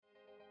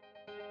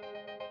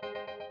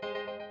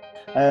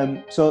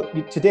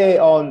Today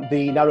on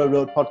the Narrow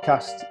Road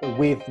podcast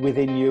with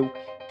Within You,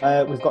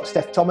 we've got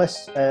Stef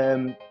Thomas,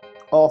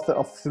 author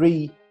of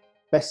 3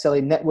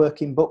 best-selling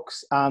networking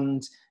books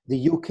and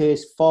the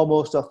UK's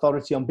foremost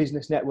authority on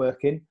business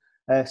networking.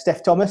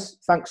 Stef Thomas,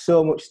 thanks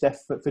so much, Stef,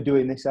 for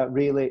doing this. I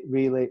really,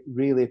 really,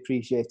 really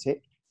appreciate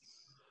it.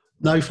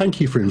 No,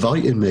 thank you for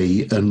inviting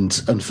me and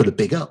for the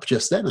big up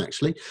just then,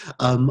 actually.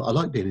 I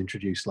like being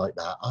introduced like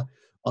that.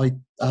 I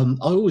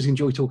always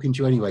enjoy talking to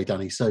you anyway,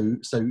 Danny. So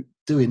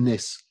doing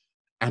this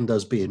and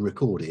us being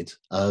recorded,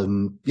 I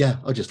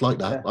just like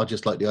that. Yeah. I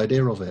just like the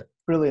idea of it.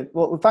 Brilliant.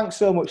 Well, thanks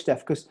so much, Stef,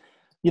 because,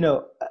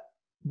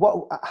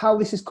 how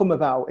this has come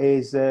about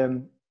is,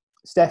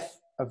 Stef,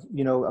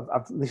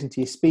 I've listened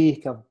to you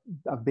speak.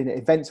 I've been at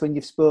events when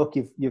you've spoke.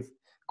 You've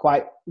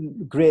quite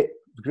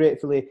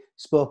gratefully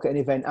spoke at an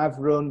event I've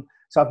run.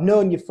 So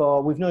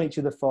we've known each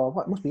other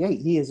for, it must be 8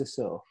 years or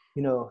so,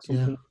 something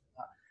like that.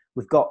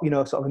 We've got,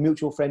 sort of a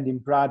mutual friend in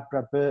Brad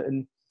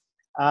Burton.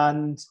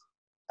 And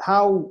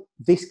how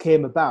this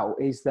came about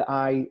is that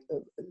I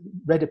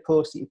read a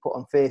post that you put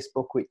on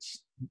Facebook, which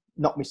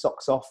knocked me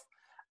socks off.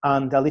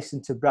 And I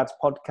listened to Brad's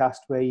podcast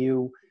where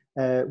you,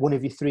 one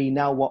of your 3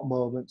 now what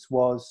moments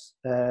was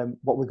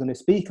what we're going to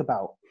speak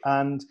about.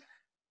 And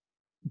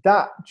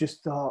I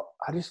just thought,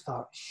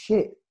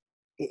 shit,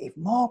 if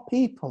more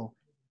people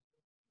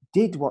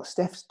did what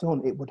Stef's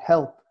done, it would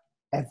help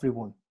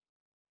everyone.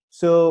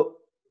 So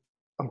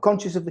I'm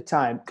conscious of the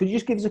time. Could you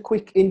just give us a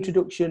quick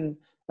introduction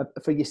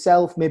for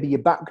yourself, maybe your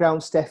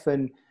background, Stef,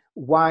 and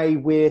why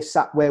we're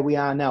sat where we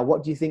are now?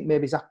 What do you think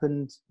maybe has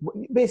happened?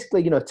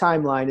 Basically,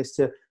 timeline as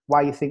to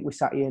why you think we're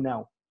sat here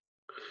now.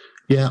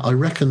 Yeah, I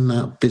reckon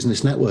that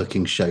business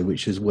networking show,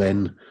 which is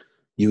when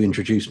you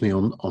introduced me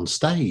on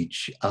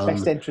stage.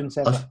 Best entrance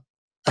ever.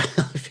 I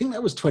think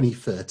that was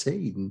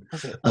 2013.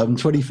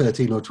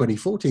 2013 or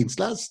 2014.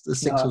 So that's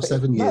 6 or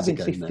 7 years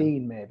ago.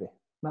 15 now. Maybe.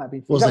 Might have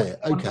been. Was it?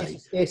 Okay.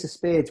 Ace of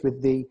Spades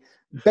with the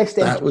best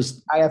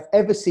entrance I have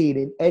ever seen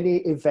in any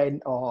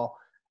event or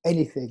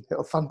anything. It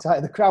was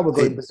fantastic. The crowd were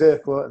going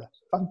berserk, weren't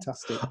they?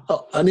 Fantastic.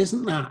 And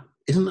isn't that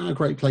a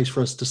great place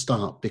for us to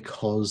start?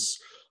 Because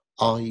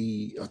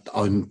I've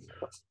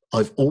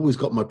always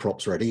got my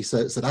props ready.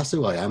 So that's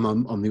who I am.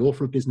 I'm the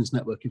author of Business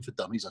Networking for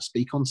Dummies. I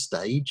speak on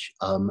stage.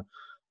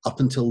 Up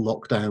until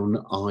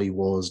lockdown, I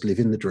was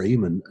living the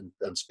dream and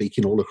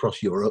speaking all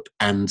across Europe.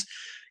 And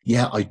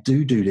yeah, I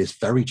do this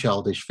very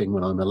childish thing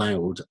when I'm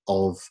allowed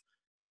of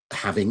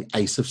having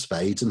Ace of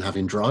Spades and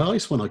having dry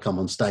ice when I come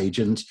on stage.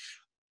 And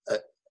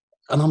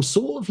I'm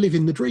sort of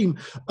living the dream.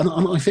 And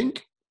I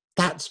think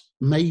that's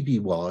maybe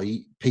why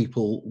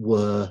people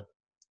were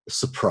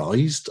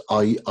surprised.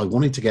 I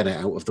wanted to get it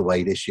out of the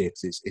way this year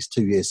because it's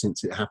 2 years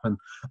since it happened.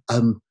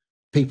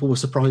 People were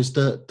surprised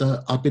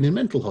that I've been in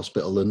mental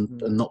hospital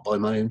and not by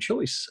my own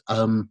choice.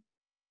 And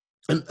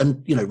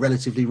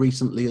relatively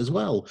recently as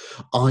well,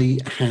 I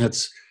had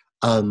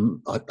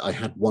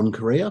one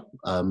career.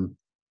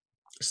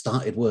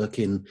 Started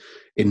working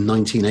in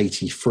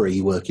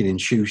 1983, working in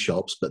shoe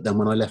shops. But then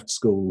when I left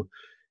school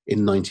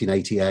in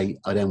 1988,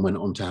 I then went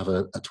on to have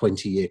a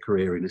 20-year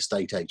career in a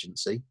estate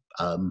agency.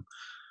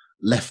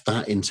 Left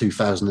that in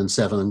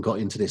 2007 and got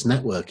into this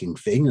networking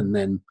thing. And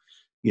then,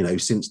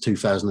 since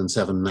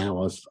 2007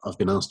 now, I've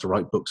been asked to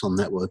write books on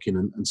networking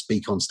and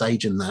speak on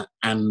stage and that.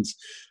 And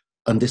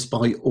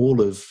despite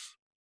all of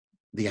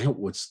the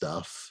outward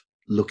stuff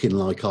looking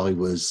like I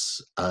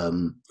was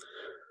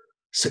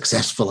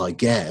successful, I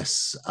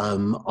guess, I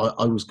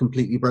was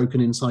completely broken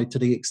inside to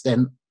the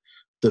extent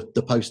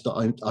the post that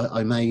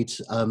I made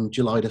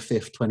July the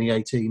 5th,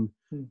 2018,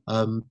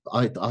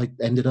 I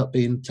ended up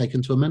being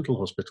taken to a mental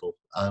hospital.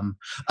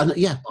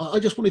 I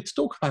just wanted to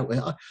talk about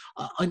it.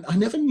 I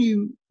never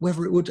knew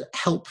whether it would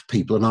help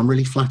people, and I'm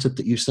really flattered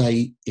that you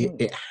say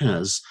it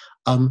has.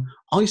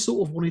 I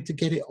sort of wanted to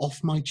get it off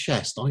my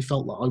chest. I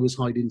felt that I was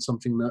hiding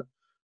something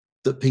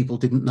that people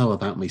didn't know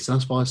about me, so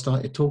that's why I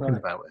started talking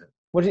about it.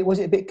 Was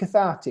it a bit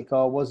cathartic,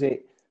 or was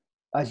it,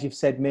 as you've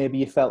said, maybe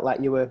you felt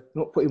like you were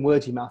not putting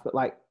words in your mouth, but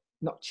like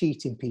not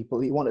cheating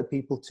people? You wanted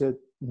people to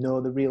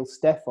know the real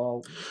Stef,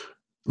 or?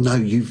 No,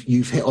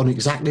 you've hit on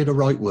exactly the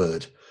right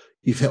word.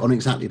 You've hit on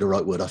exactly the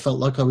right word. I felt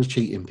like I was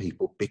cheating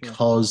people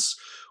because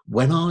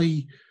when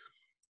I've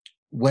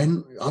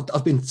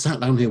been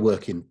sat down here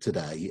working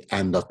today,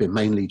 and I've been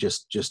mainly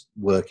just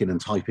working and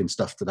typing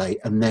stuff today.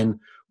 And then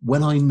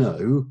when I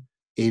know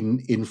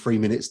in 3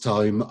 minutes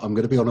time, I'm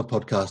going to be on a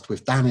podcast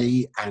with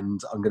Danny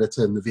and I'm going to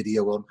turn the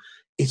video on,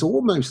 it's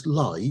almost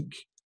like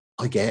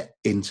I get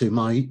into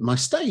my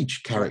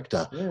stage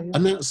character.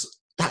 And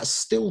that's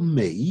still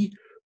me,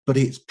 but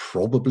it's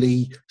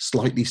probably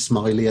slightly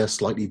smilier,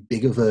 slightly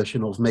bigger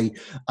version of me.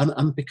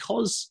 And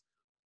because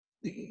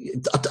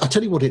I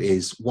tell you what it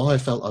is, why I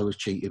felt I was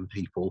cheating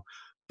people,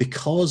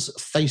 because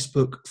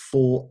Facebook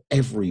for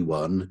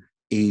everyone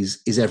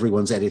is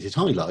everyone's edited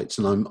highlights,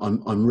 and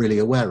I'm really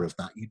aware of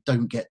that. You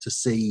don't get to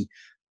see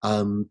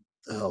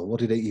what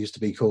did it used to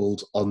be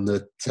called on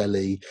the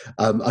telly?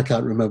 I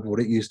can't remember what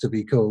it used to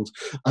be called.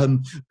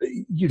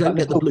 You don't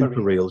get the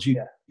blooper reels.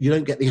 You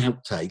don't get the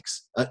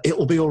outtakes.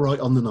 It'll be all right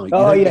on the night.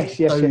 Oh, you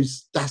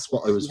yes. That's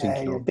what I was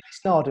thinking of. Dick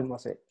Snowden,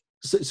 was it?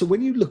 So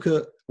when you look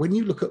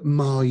at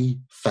my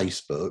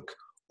Facebook,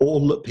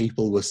 all that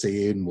people were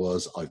seeing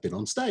was, I've been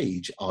on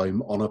stage,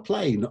 I'm on a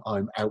plane,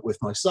 I'm out with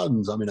my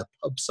sons, I'm in a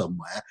pub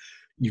somewhere.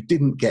 You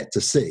didn't get to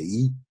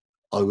see,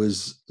 I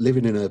was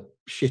living in a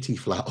shitty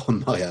flat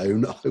on my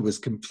own. I was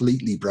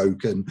completely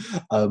broken.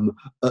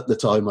 At the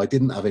time, I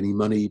didn't have any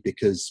money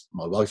because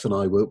my wife and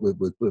I were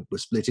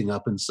splitting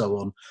up and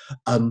so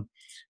on.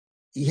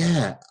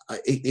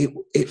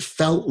 It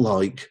felt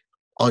like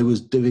I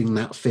was doing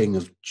that thing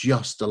of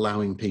just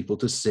allowing people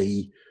to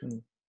see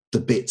the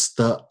bits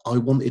that I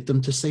wanted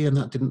them to see, and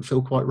that didn't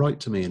feel quite right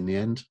to me in the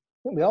end.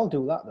 I think we all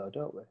do that, though,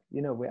 don't we?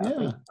 You know,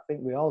 I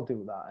think we all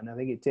do that, and I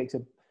think it takes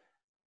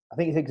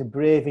a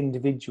brave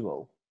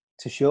individual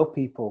to show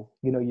people,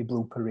 you know, your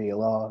blooper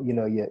reel, or you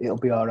know, it'll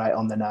be all right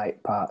on the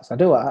night parts.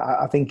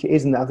 I think it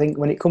isn't. I think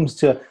when it comes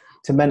to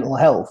mental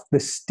health,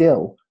 there's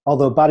still,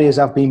 although barriers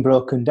have been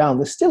broken down,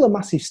 there's still a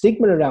massive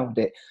stigma around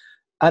it,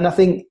 and I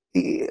think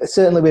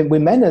certainly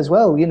with men as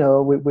well. You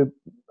know,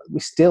 we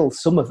still,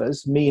 some of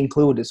us, me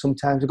included,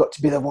 sometimes we've got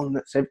to be the one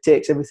that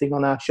takes everything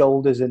on our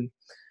shoulders, and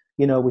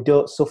you know, we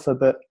don't suffer,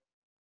 but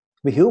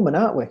we're human,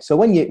 aren't we? So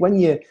when you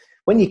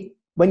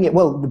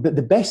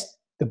the best,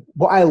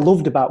 what I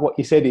loved about what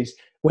you said is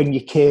when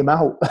you came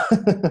out,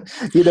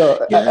 you know,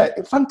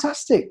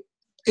 fantastic.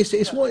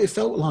 It's what it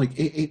felt like.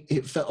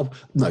 It felt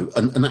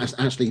and that's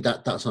actually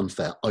that's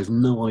unfair. I've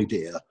no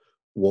idea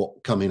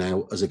what coming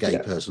out as a gay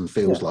person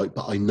feels like,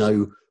 but I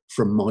know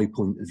from my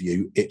point of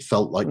view, it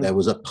felt like there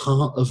was a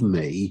part of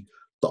me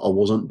that I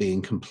wasn't being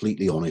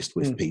completely honest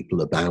with people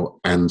about,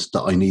 and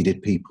that I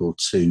needed people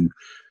to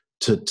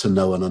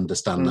know and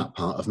understand that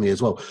part of me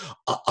as well.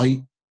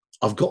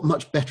 I've got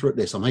much better at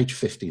this. I'm age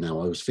 50 now.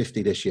 I was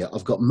 50 this year.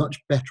 I've got much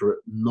better at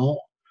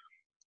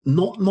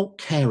not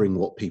caring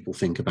what people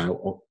think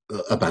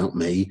about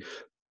me.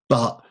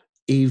 But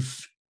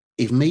if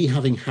me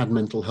having had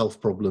mental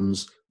health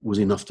problems was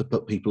enough to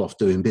put people off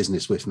doing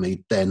business with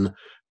me, then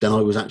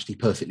I was actually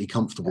perfectly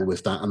comfortable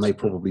with that, and they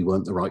probably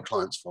weren't the right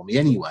clients for me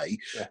anyway.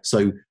 Yeah.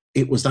 So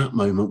it was that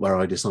moment where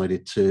I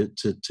decided to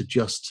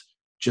just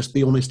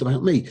be honest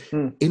about me.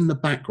 In the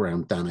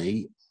background,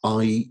 Danny,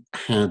 I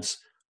had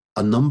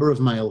a number of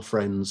male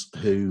friends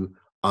who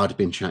I'd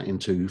been chatting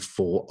to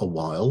for a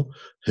while,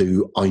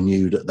 who I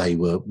knew that they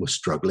were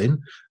struggling.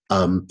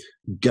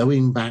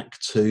 Going back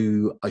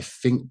to, I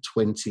think,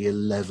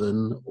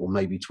 2011 or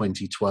maybe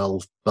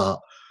 2012, but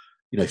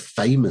you know,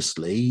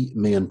 famously,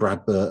 me and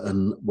Brad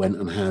Burton went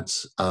and had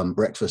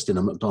breakfast in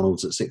a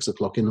McDonald's at 6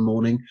 o'clock in the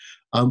morning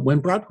when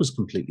Brad was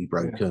completely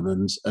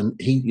broken, and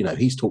he, you know,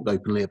 he's talked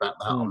openly about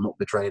that. I'm not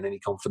betraying any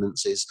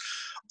confidences.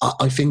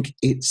 I think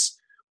it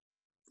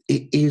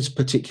is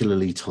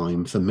particularly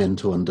time for men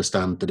to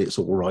understand that it's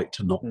all right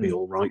to not be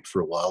all right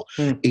for a while.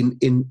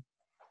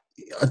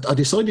 I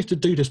decided to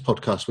do this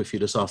podcast with you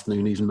this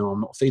afternoon, even though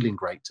I'm not feeling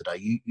great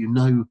today. You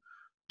know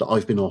that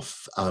I've been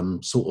off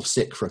sort of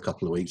sick for a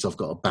couple of weeks. I've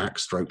got a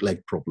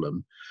back/leg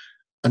problem.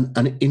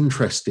 And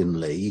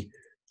interestingly,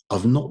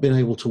 I've not been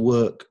able to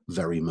work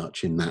very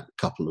much in that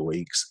couple of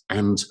weeks.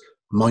 And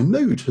my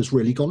mood has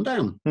really gone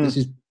down. This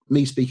is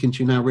me speaking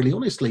to you now really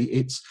honestly.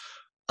 It's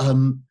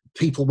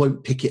people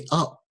won't pick it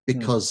up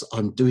because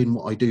I'm doing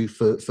what I do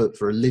for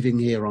a living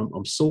here.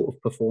 I'm sort of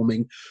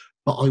performing.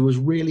 But I was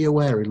really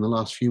aware in the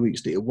last few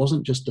weeks that it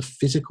wasn't just the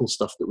physical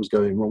stuff that was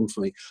going wrong for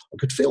me. I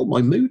could feel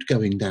my mood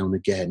going down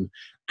again.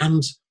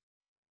 And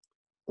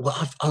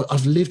well,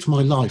 I've lived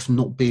my life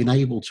not being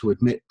able to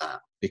admit that,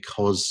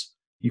 because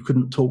you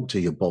couldn't talk to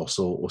your boss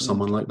or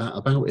someone like that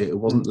about it. It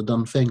wasn't the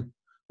done thing,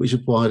 which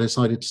is why I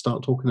decided to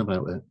start talking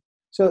about it.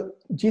 So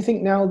do you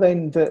think now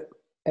then that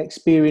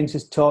experience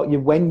has taught you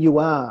when you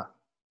are,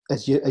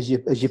 as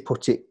you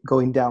put it,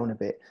 going down a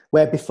bit,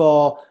 where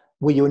before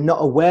were you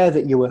not aware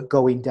that you were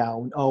going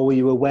down, or were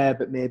you aware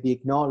but maybe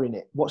ignoring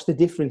it? What's the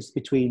difference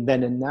between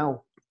then and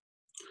now?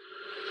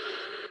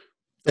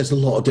 There's a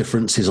lot of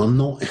differences.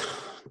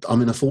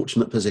 I'm in a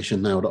fortunate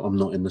position now that I'm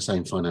not in the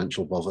same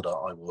financial bother that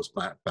I was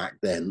back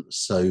then.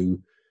 So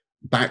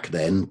back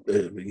then,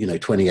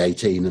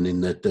 2018 and in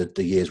the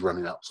years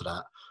running up to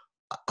that,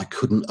 I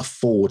couldn't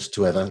afford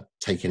to ever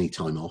take any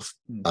time off.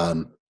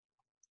 I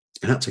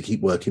had to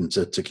keep working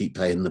to keep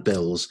paying the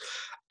bills.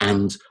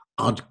 And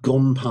I'd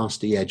gone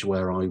past the edge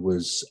where I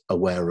was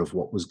aware of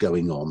what was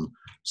going on.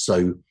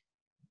 So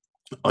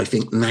I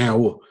think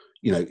now,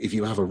 if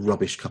you have a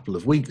rubbish couple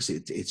of weeks,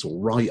 it's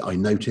all right. I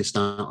noticed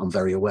that. I'm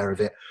very aware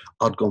of it.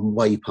 I'd gone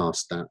way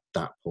past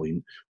that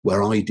point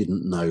where I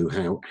didn't know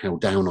how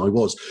down I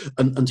was.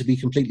 And to be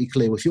completely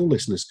clear with your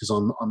listeners, because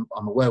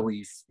I'm aware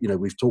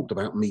we've talked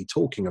about me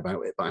talking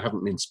about it, but I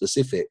haven't been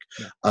specific.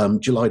 Yeah.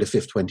 July the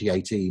 5th,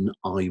 2018,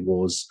 I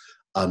was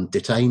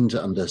detained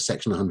under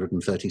Section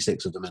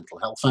 136 of the Mental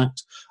Health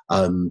Act,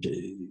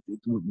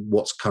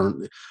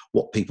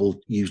 what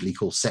people usually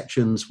call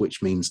sections,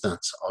 which means that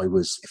I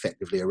was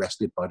effectively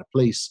arrested by the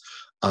police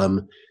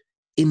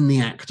in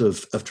the act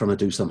of trying to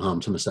do some harm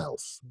to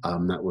myself.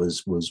 That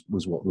was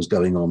what was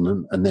going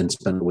on, and then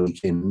spent a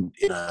week in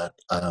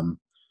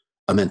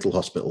a mental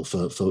hospital,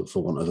 for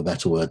want of a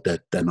better word.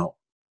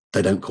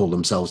 They don't call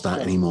themselves that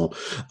anymore.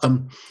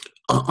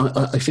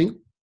 I think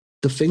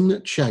the thing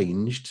that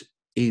changed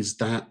is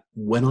that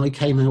when I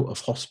came out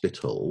of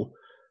hospital,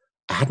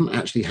 I hadn't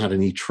actually had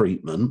any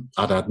treatment.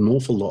 I'd had an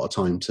awful lot of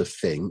time to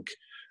think.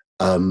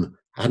 Hadn't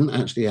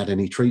actually had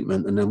any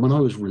treatment. And then when I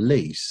was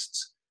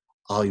released,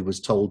 I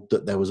was told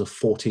that there was a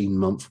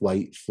 14-month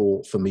wait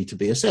for me to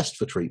be assessed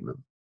for treatment.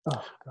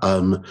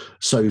 Oh,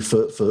 so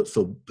for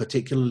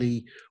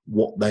particularly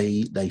what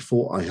they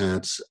thought I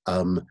had,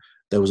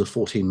 there was a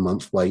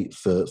 14-month wait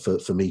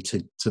for me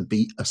to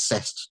be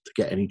assessed to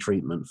get any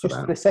treatment for just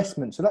that. For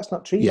assessment. So that's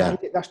not treatment,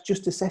 is it? That's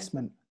just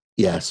assessment.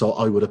 Yeah, so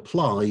I would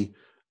apply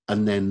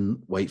and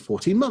then wait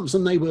 14 months.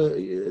 And they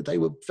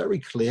were very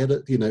clear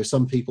that,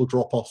 some people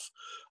drop off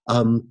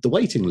the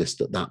waiting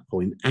list at that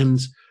point. And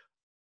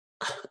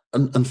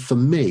for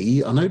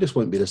me, I know this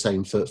won't be the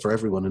same for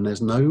everyone, and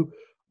there's no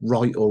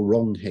right or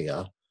wrong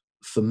here.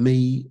 For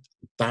me,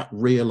 that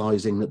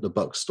realizing that the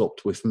buck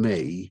stopped with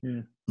me,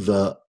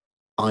 that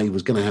I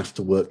was going to have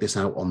to work this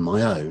out on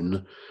my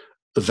own,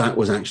 that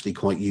was actually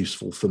quite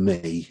useful for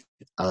me.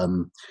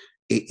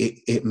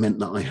 It meant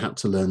that I had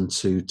to learn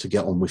to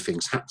get on with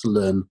things, had to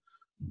learn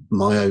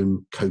my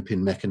own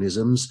coping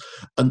mechanisms.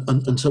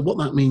 And so what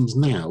that means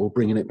now,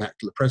 bringing it back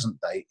to the present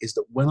day, is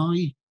that when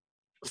I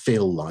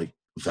feel like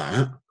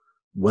that,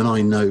 when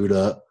I know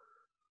that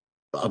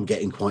I'm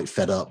getting quite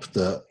fed up,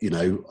 that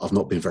I've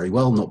not been very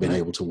well, not been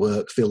able to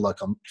work, feel like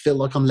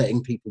I'm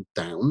letting people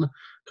down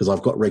because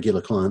I've got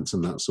regular clients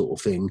and that sort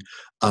of thing.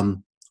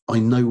 I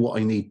know what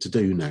I need to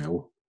do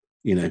now.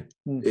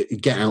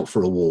 Get out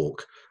for a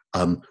walk,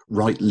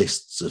 write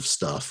lists of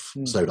stuff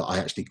so that I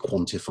actually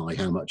quantify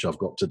how much I've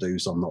got to do,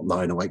 so I'm not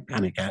lying awake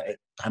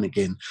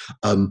panicking.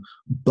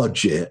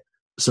 Budget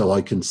so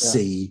I can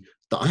see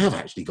that I have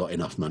actually got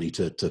enough money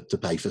to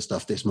pay for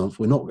stuff this month.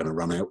 We're not going to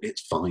run out.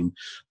 It's fine.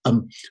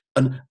 And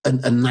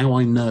now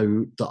I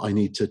know that I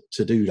need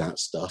to do that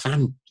stuff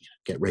and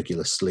get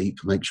regular sleep,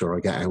 make sure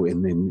I get out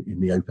in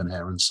the open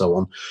air and so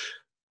on.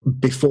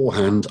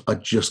 Beforehand,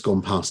 I'd just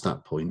gone past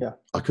that point.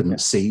 I couldn't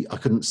see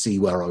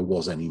where I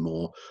was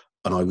anymore.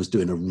 And I was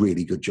doing a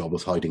really good job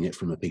of hiding it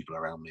from the people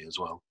around me as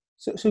well.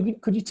 So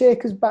could you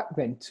take us back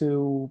then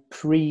to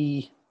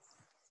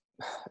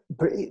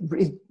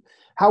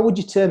how would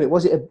you term it?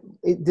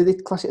 Did they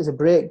class it as a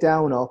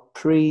breakdown or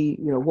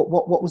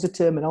what was the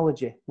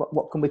terminology?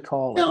 What can we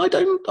call it? Yeah, I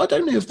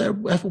don't know if there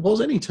ever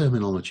was any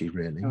terminology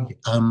really.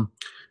 Oh.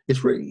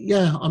 It's really,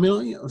 I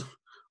mean,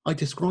 I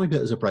describe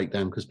it as a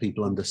breakdown because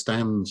people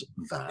understand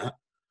that,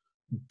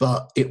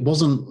 but it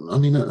wasn't. I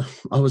mean,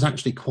 I was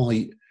actually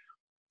quite,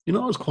 I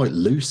was quite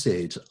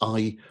lucid.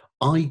 I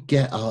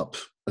get up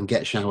and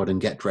get showered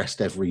and get dressed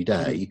every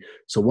day.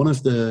 So one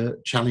of the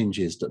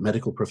challenges that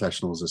medical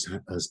professionals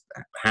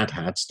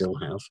had still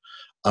have,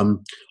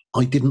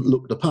 I didn't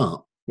look the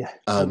part.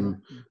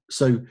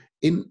 So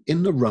in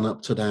the run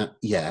up to that,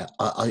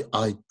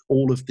 I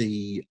all of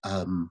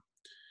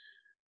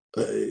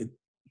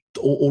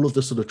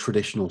the sort of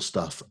traditional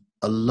stuff,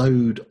 a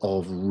load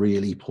of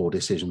really poor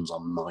decisions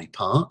on my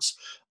part,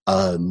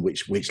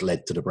 which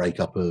led to the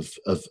breakup of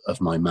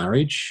my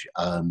marriage.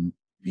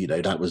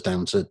 That was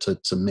down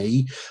to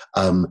me,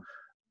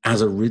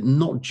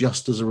 not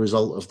just as a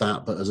result of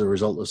that, but as a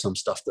result of some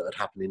stuff that had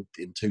happened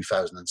in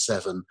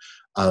 2007.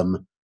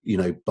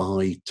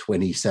 By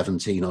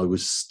 2017, I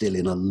was still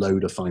in a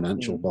load of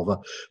financial bother,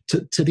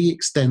 to the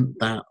extent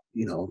that,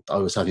 I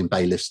was having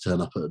bailiffs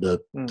turn up at the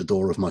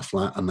door of my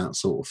flat and that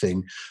sort of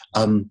thing.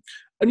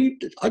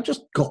 I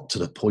just got to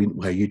the point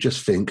where you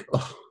just think,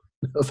 oh,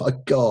 have I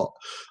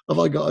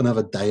got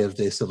another day of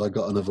this? Have I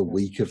got another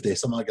week of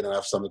this? Am I going to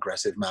have some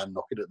aggressive man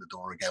knocking at the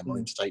door again,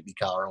 wanting to take my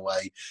car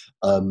away?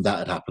 That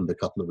had happened a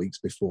couple of weeks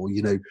before.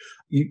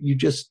 You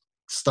just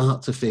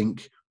start to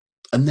think,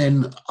 and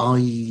then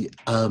I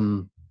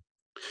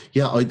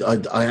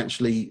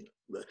actually,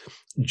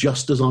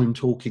 just as I'm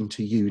talking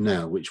to you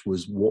now, which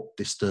was what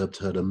disturbed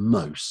her the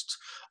most,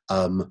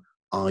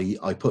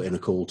 I put in a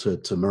call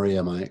to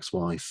Maria, my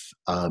ex-wife,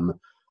 and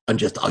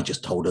I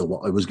just told her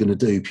what I was going to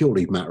do,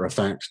 purely matter of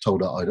fact.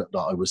 Told her that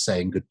I was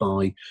saying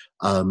goodbye,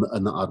 and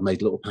that I'd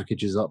made little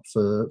packages up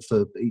for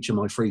each of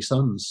my 3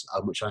 sons,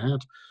 which I had.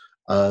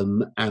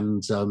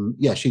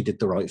 She did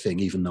the right thing,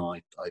 even though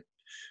I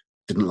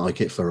didn't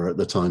like it for her at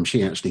the time.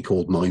 She actually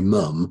called my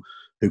mum,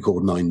 who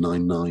called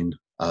 999.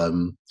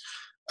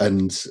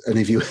 And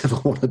if you ever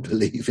want to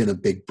believe in a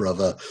Big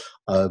Brother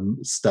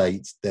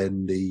state,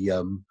 then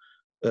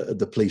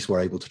the police were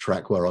able to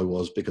track where I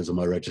was because of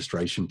my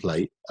registration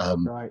plate,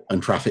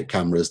 and traffic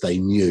cameras. They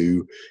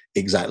knew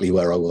exactly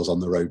where I was on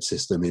the road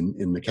system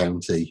in the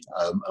county,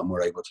 and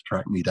were able to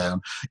track me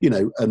down.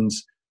 And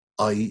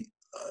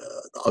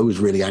I was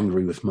really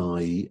angry with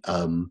my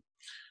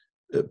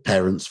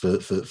parents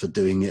for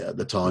doing it at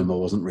the time. I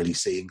wasn't really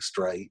seeing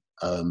straight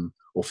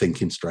or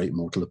thinking straight,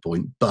 more to the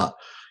point. But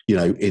you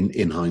know,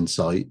 in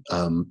hindsight,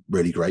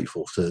 really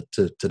grateful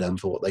to them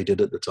for what they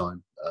did at the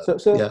time.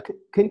 So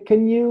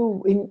can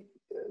you, in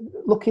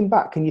looking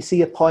back, can you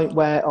see a point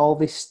where all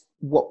this,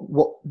 what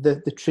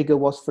the trigger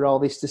was for all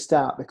this to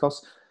start?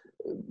 Because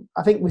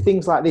I think with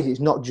things like this,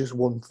 it's not just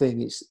one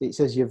thing. It's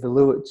as you've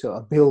alluded to,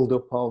 a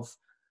build-up of,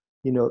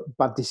 you know,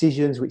 bad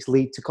decisions which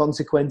lead to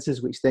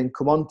consequences, which then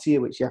come onto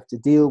you, which you have to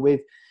deal with.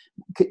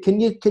 Can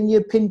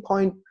you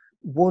pinpoint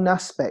one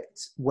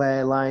aspect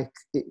where, like,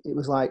 it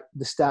was like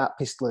the start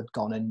pistol had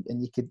gone and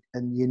you could,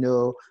 and you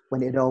know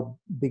when it had all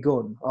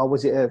begun, or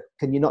was it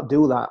can you not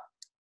do that?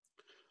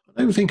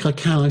 I don't think I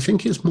can. I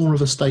think it's more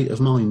of a state of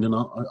mind, and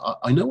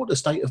I know what the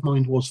state of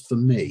mind was for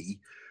me,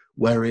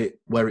 where it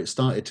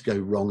started to go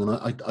wrong, and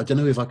I don't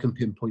know if I can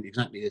pinpoint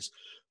exactly this,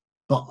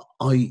 but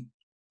I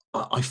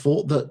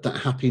thought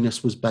that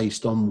happiness was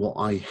based on what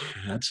I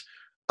had,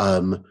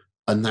 and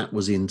that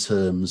was in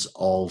terms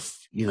of,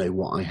 you know,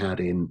 what I had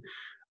in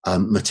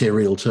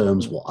material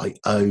terms, what I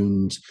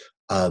owned,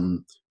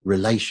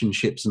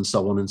 relationships, and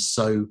so on. And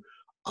so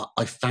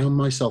I found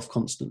myself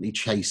constantly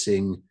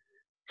chasing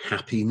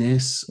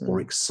happiness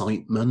or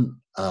excitement,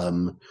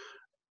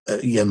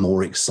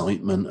 more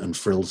excitement and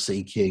thrill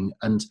seeking.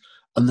 And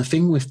the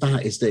thing with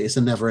that is that it's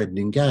a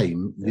never-ending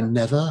game.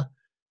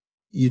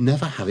 You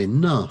never have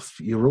enough.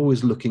 You're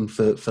always looking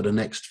for the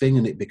next thing,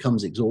 and it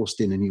becomes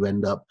exhausting, and you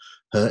end up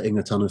hurting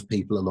a ton of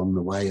people along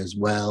the way as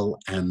well,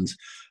 and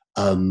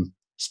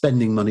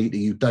spending money that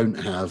you don't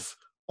have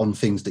on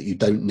things that you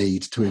don't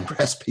need to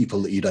impress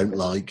people that you don't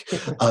like.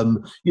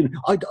 You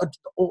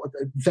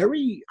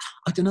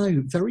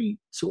know, very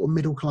sort of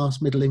middle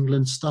class, middle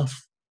England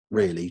stuff,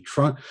 really.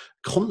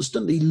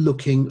 Constantly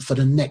looking for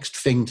the next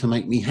thing to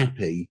make me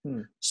happy.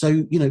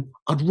 So, you know,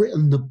 I'd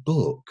written the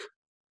book.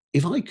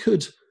 If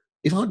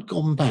I'd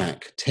gone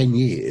back 10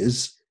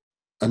 years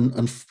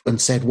and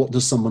said, what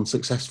does someone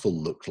successful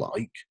look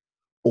like?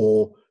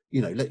 Or,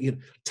 you know,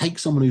 take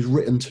someone who's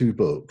written 2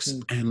 books,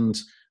 and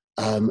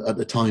at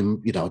the time,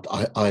 you know,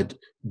 I'd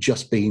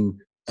just been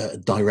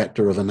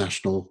director of a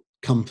national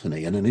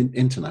company and an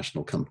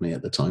international company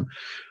at the time,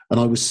 and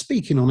I was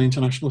speaking on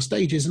international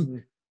stages,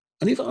 and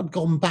if I'd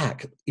gone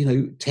back, you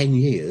know, 10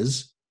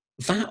 years,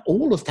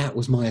 all of that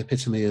was my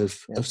epitome of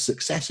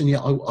success, and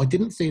yet I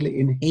didn't feel it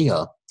in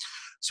here.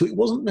 So it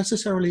wasn't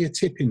necessarily a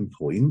tipping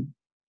point,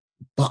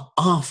 but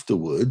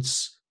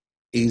afterwards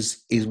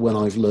is when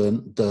I've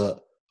learned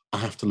that I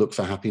have to look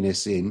for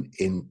happiness in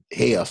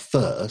here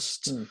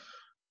first.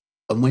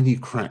 And when you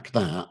crack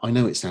that, I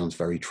know it sounds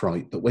very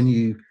trite, but when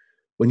you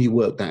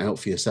work that out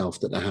for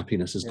yourself, that the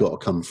happiness has got to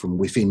come from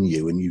within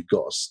you, and you've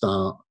got to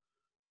start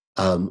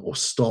or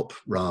stop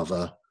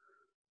rather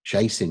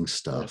chasing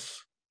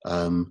stuff.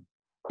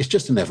 It's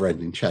just a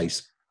never-ending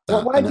chase.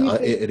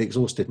 It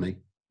exhausted me.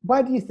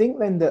 Why do you think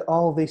then that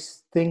all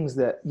these things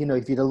that, you know,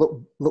 if you'd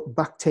look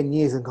back 10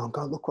 years and gone,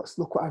 God, look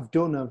what I've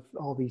done, of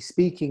all these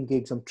speaking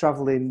gigs, I'm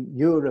traveling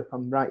Europe,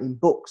 I'm writing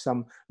books,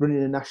 I'm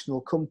running a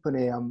national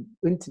company, I'm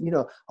into, you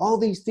know, all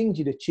these things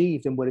you'd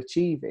achieved and were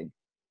achieving.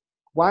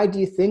 Why do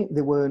you think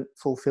they weren't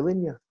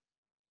fulfilling you?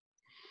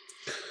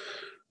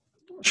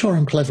 Not sure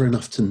I'm clever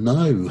enough to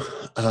know,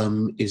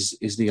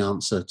 is the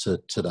answer to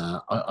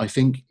that. I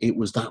think it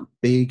was that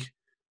big.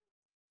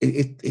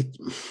 It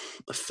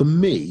for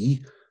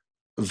me,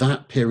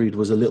 that period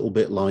was a little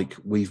bit like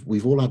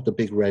we've all had the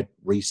big red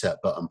reset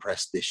button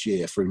pressed this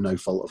year through no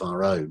fault of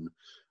our own.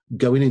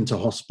 Going into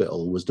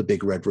hospital was the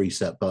big red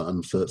reset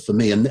button for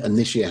me, and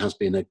this year has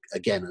been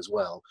again as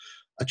well,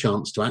 a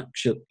chance to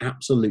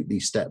absolutely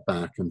step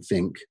back and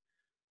think,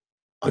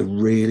 I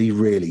really,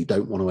 really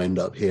don't want to end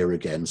up here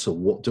again. So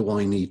what do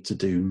I need to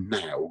do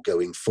now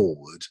going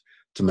forward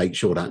to make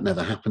sure that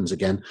never happens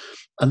again?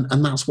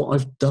 And that's what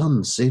I've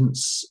done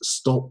since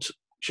stopped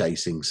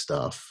chasing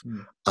stuff.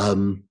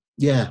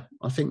 Yeah,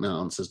 I think that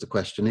answers the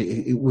question.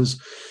 It was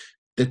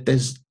that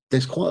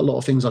there's quite a lot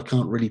of things I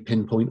can't really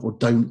pinpoint or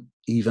don't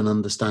even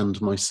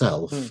understand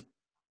myself,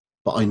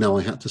 but I know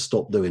I had to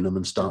stop doing them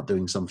and start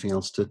doing something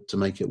else to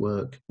make it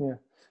work. Yeah.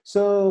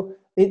 So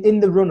in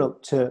the run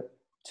up to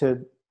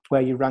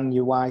where you rang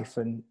your wife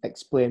and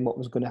explained what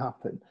was going to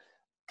happen,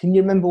 can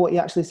you remember what you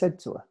actually said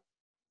to her?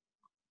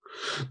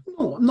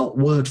 Not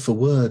word for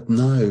word,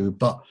 no,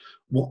 but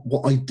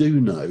what I do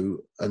know,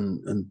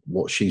 and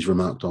what she's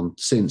remarked on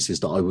since,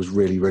 is that I was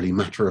really, really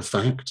matter of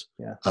fact,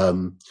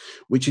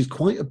 which is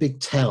quite a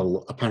big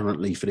tell,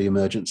 apparently, for the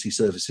emergency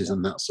services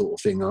and that sort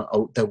of thing.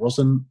 There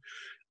wasn't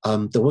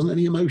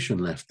any emotion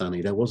left,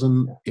 Danny. There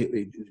wasn't.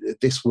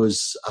 This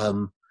was.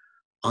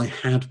 I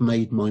had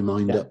made my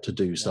mind up to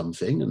do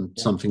something, and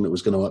something that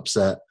was going to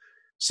upset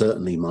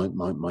certainly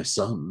my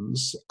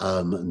sons,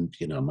 and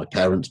you know, my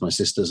parents, my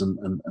sisters,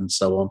 and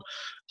so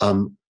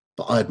on.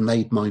 But I had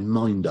made my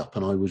mind up,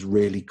 and I was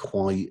really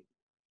quite,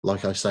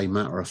 like I say,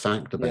 matter of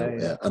fact about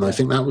it. And I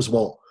think that was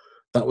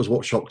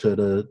what shocked her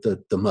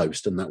the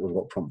most, and that was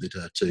what prompted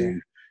her to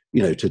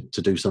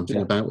to do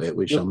something about it,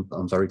 which I'm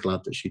very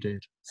glad that she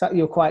did. So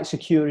you're quite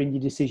secure in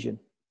your decision.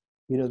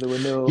 There were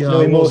no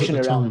I emotion was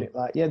at the around time. it.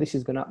 Like, this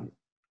is going to happen.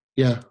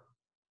 Yeah.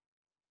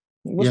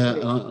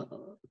 Yeah.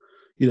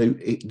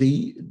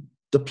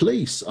 The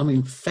police, I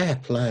mean, fair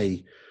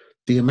play.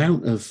 The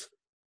amount of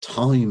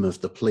time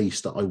of the police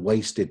that I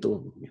wasted,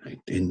 or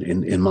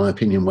in my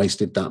opinion,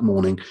 wasted that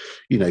morning,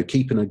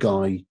 keeping a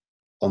guy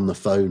on the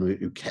phone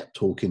who kept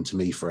talking to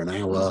me for an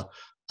hour,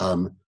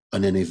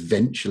 and then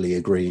eventually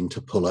agreeing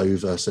to pull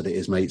over so that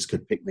his mates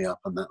could pick me up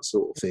and that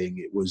sort of thing.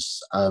 It was,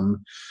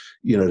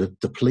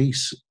 the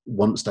police,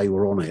 once they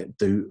were on it,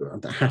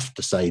 I have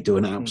to say, do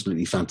an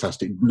absolutely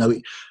fantastic.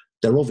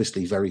 They're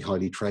obviously very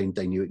highly trained.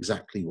 They knew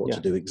exactly what to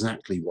do,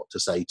 exactly what to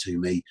say to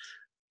me.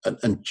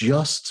 And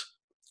just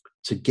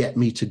to get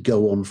me to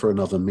go on for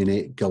another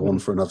minute, go on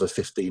for another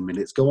 15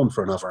 minutes, go on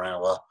for another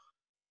hour,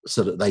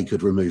 so that they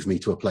could remove me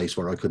to a place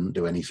where I couldn't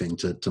do anything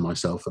to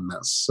myself. And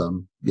that's,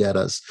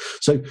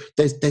 so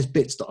there's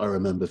bits that I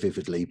remember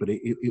vividly, but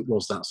it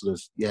was that sort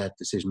of,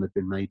 decision had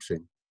been made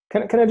thing.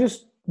 Can I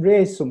just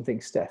raise something,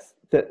 Stef?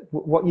 That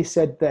what you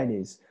said then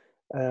is,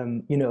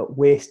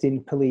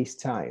 wasting police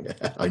time.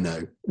 I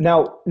know.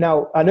 Now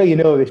I know you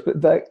know this, but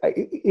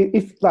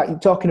if you're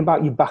talking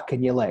about your back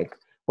and your leg,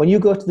 when you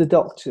go to the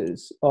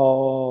doctors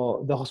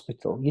or the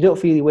hospital, you don't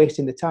feel you're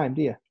wasting the time,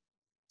 do you?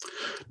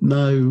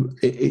 No,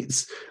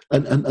 it's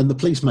and the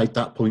police made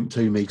that point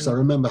to me, because I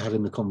remember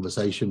having a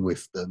conversation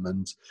with them,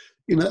 and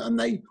and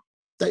they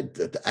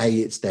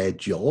it's their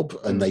job,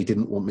 and they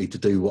didn't want me to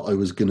do what I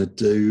was going to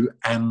do,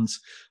 and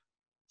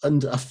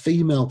a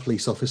female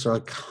police officer, I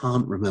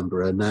can't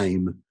remember her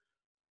name,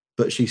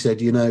 but she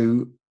said,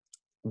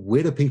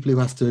 we're the people who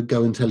have to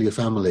go and tell your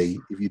family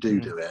if you do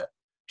it.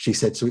 She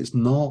said, so it's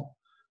not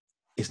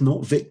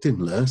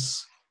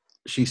victimless.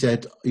 She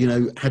said,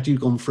 had you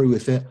gone through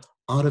with it,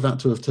 I'd have had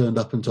to have turned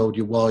up and told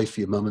your wife,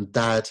 your mum and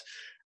dad,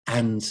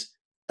 and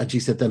she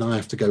said, then I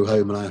have to go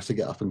home and I have to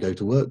get up and go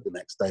to work the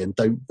next day, and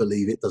don't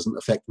believe it doesn't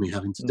affect me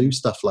having to do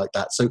stuff like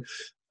that. So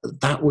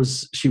that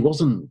was, she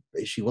wasn't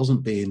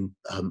being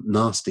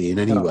nasty in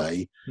any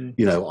way.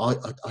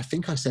 I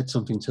think I said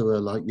something to her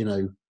like,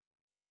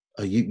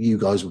 you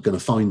guys were going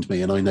to find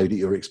me, and I know that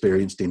you're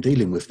experienced in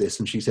dealing with this.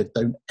 And she said,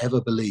 don't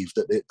ever believe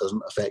that it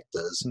doesn't affect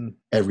us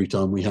every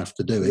time we have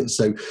to do it.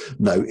 So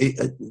no,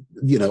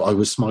 I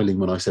was smiling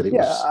when I said it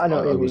was, I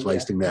was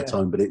wasting their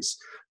time, but it's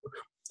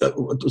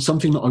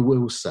something that I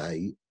will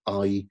say,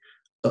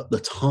 at the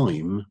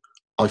time,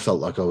 I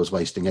felt like I was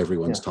wasting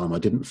everyone's time. I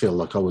didn't feel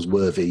like I was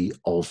worthy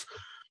of,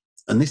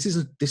 and this is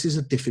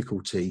a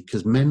difficulty,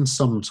 because men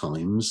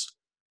sometimes,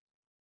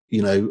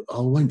 I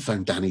won't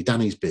phone Danny.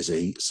 Danny's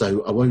busy,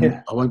 so I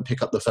won't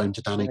pick up the phone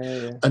to Danny.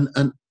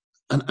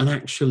 And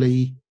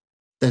actually,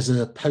 there's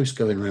a post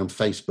going around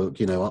Facebook.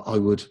 I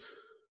would,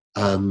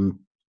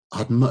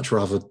 I'd much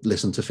rather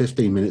listen to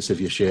 15 minutes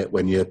of your shit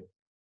when you're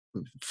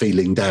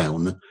feeling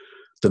down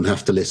than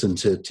have to listen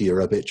to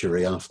your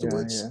obituary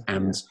afterwards.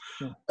 And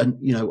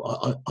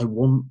I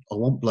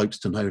want blokes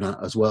to know that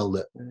as well,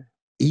 that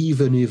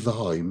even if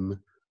I'm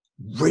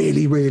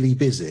really, really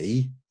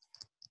busy,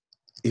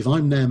 if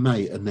I'm their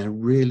mate and they're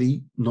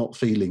really not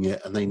feeling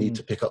it and they need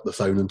to pick up the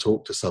phone and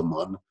talk to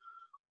someone,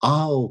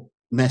 I'll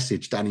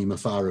message Danny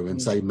Mafaru and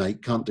say,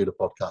 mate, can't do the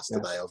podcast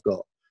today. I've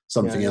got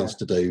something else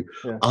to do.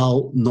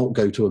 I'll not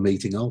go to a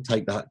meeting. I'll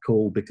take that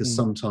call, because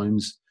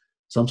sometimes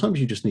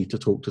you just need to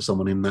talk to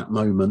someone in that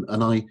moment.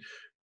 And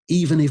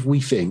even if we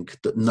think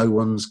that no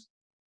one's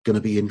going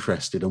to be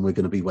interested and we're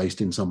going to be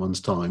wasting someone's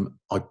time,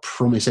 I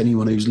promise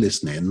anyone who's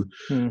listening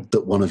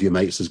that one of your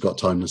mates has got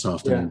time this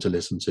afternoon to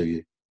listen to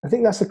you. I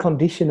think that's a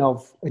condition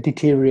of a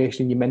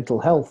deterioration in your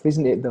mental health,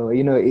 isn't it, though?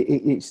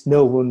 It's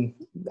no one,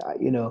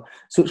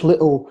 such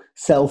little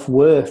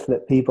self-worth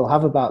that people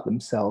have about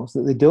themselves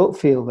that they don't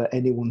feel that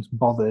anyone's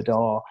bothered.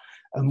 Or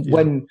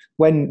when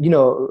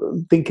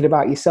thinking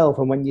about yourself,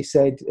 and when you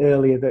said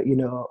earlier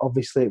that,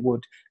 obviously it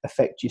would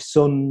affect your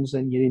sons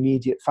and your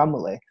immediate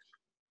family,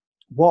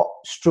 what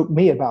struck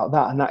me about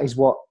that, and that is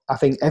what I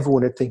think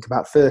everyone would think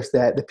about first,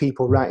 they're the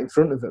people right in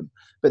front of them.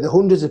 But the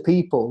hundreds of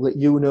people that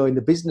in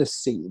the business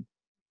scene,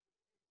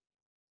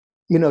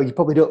 you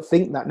probably don't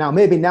think that now.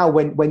 Maybe now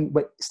when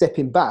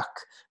stepping back,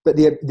 but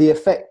the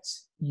effect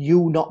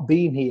you not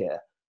being here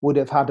would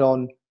have had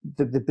on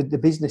the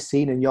business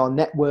scene and your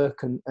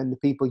network and the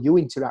people you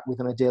interact with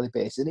on a daily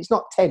basis. And it's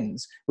not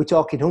tens, we're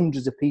talking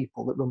hundreds of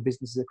people that run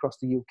businesses across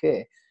the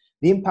UK.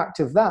 The impact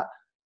of that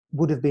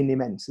would have been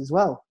immense as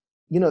well.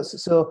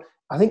 So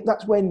I think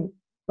that's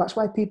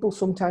why people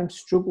sometimes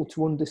struggle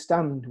to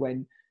understand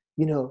when,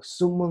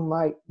 someone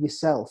like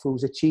yourself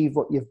who's achieved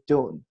what you've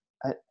done,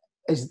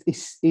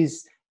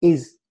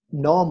 is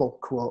normal,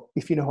 quote,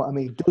 if you know what I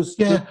mean.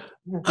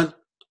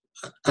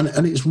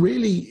 And it's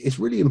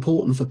really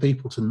important for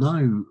people to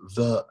know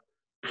that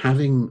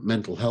having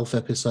mental health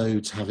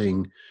episodes,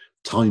 having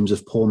times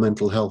of poor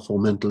mental health or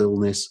mental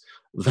illness,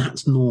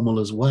 that's normal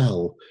as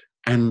well.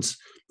 And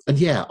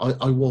there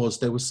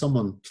was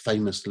someone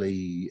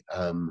famously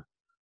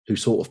who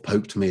sort of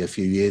poked me a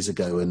few years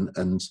ago,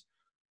 and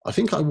I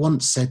think I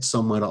once said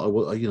somewhere that I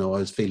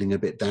was feeling a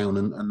bit down,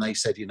 and they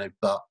said,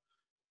 but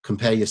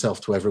compare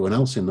yourself to everyone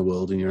else in the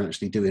world and you're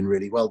actually doing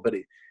really well. But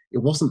it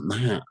wasn't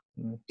that.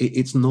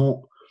 It's not.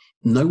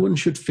 No one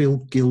should feel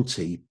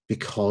guilty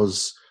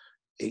because,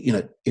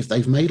 if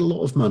they've made a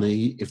lot of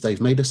money, if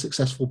they've made a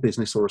successful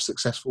business or a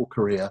successful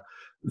career,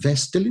 they're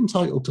still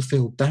entitled to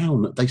feel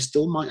down. They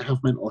still might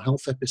have mental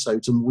health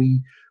episodes. And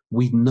we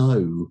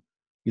know,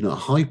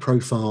 high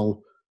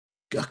profile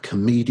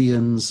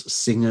comedians,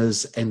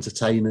 singers,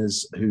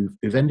 entertainers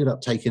who've ended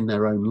up taking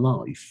their own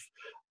life.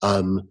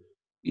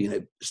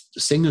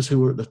 Singers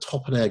who are at the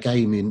top of their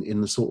game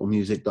in the sort of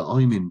music that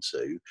I'm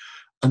into.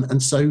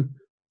 And so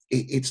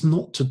it's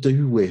not to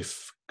do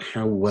with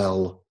how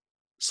well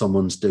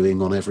someone's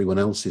doing on everyone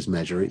else's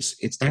measure.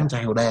 It's down to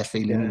how they're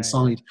feeling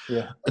inside.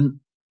 Yeah. And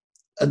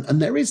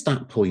there is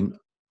that point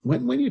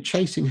when you're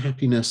chasing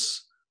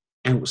happiness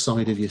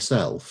outside of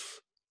yourself.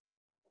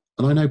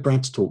 And I know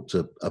Brad's talked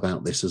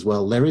about this as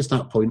well. There is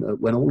that point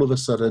when all of a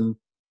sudden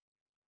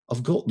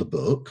I've got the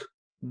book,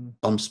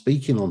 I'm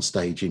speaking on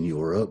stage in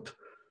Europe,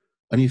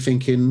 and you're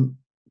thinking,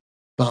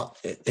 but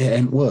it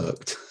ain't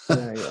worked.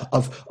 Yeah.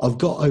 I've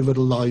got over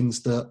the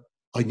lines that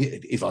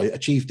if I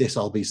achieve this,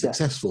 I'll be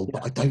successful,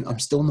 but I don't. I'm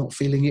still not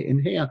feeling it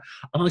in here,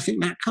 and I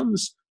think that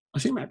comes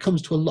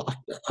to a lot.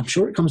 I'm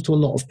sure it comes to a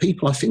lot of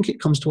people. I think it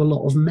comes to a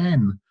lot of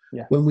men.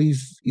 Yeah. When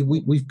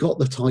we've got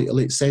the title,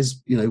 it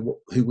says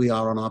who we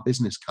are on our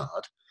business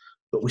card,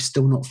 but we're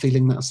still not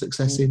feeling that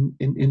success in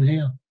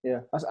here. Yeah,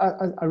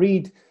 I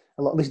read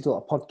a lot, listen to a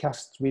lot of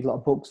podcasts, read a lot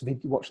of books,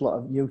 watch a lot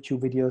of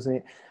YouTube videos,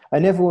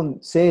 and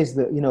everyone says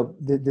that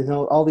there's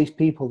all these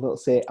people that'll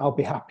say, "I'll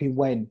be happy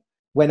when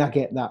I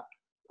get that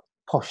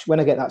posh, when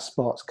I get that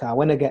sports car,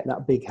 when I get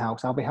that big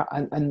house, I'll be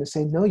happy." And they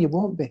say, "No, you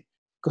won't be,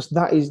 because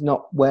that is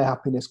not where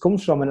happiness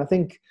comes from." And I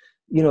think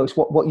it's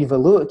what you've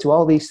alluded to,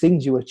 all these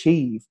things you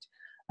achieved.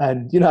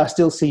 And I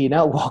still see you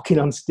now walking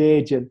on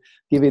stage and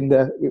giving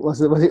was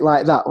it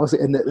like that? Was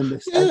it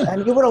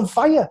and you were on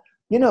fire,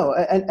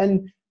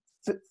 and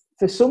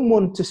for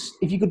someone to,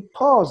 if you could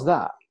pause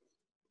that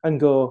and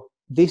go,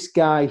 this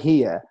guy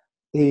here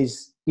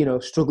is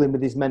struggling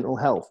with his mental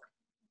health,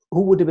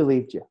 who would have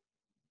believed you?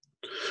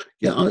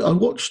 Yeah, I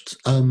watched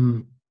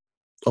a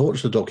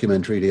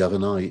documentary the other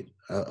night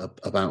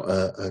about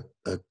a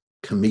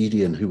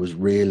comedian who was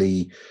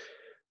really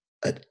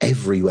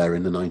everywhere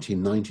in the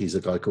 1990s, a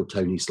guy called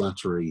Tony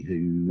Slattery,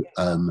 who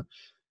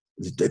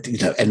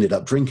ended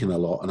up drinking a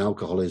lot, and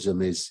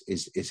alcoholism is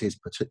his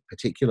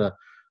particular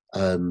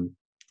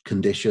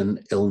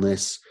condition,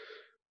 illness.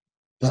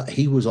 But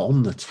he was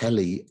on the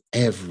telly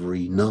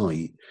every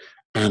night,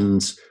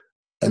 and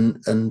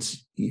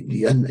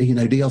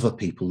the other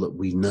people that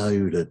we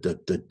know,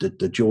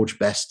 the George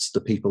Bests,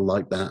 the people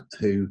like that,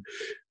 who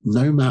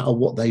no matter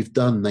what they've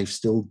done, they've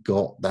still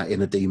got that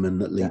inner demon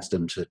that leads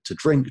them to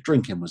drink.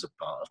 Drinking was a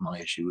part of my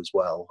issue as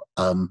well,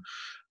 and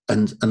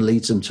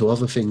leads them to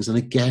other things. And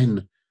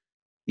again,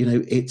 I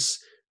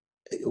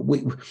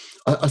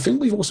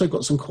think we've also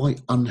got some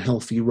quite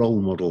unhealthy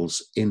role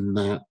models in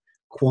that.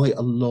 Quite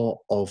a lot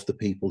of the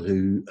people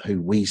who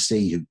we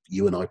see, who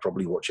you and I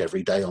probably watch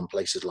every day on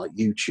places like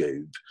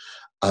YouTube,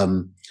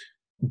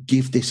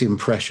 give this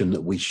impression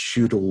that we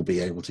should all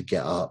be able to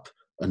get up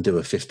and do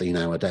a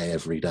 15-hour day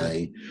every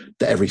day,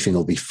 that everything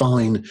will be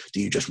fine. Do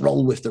you just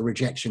roll with the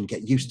rejection,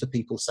 get used to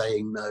people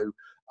saying no,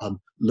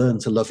 learn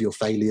to love your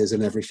failures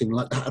and everything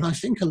like that? And I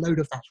think a load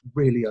of that's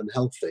really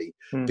unhealthy,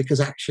 because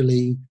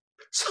actually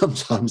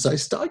sometimes I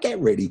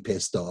get really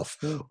pissed off,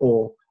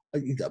 or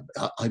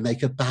I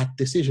make a bad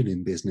decision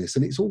in business,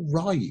 and it's all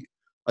right,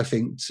 I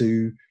think,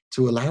 to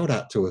allow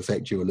that to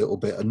affect you a little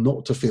bit, and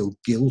not to feel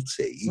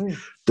guilty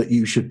that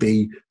you should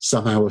be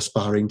somehow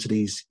aspiring to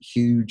these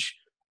huge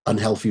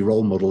unhealthy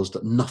role models,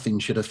 that nothing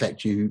should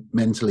affect you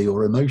mentally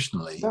or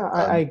emotionally.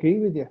 I agree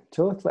with you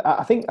totally.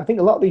 I think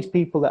a lot of these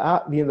people that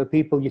are the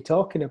people you're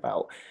talking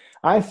about,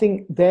 I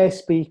think they're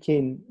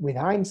speaking with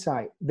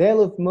hindsight.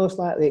 They'll have most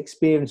likely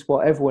experienced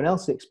what everyone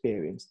else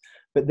experienced,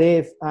 but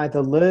they've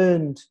either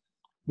learned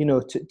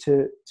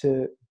to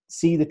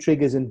see the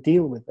triggers and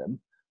deal with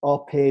them,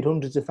 or paid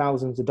hundreds of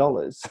thousands of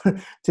dollars for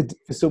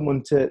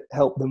someone to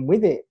help them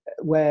with it.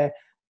 Where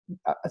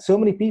so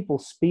many people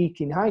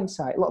speak in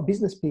hindsight, a lot of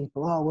business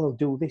people, "Oh, well,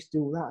 do this,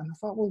 do that." And I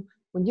thought, well,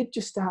 when you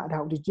just started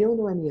out, did you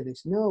know any of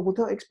this? No, well,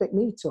 don't expect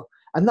me to.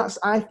 And that's,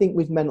 I think,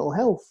 with mental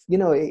health,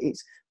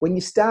 it's when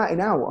you're starting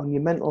out on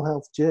your mental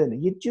health journey,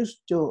 you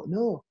just don't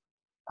know.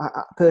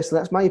 Personally,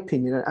 that's my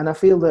opinion. And I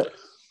feel that,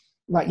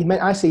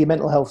 I see your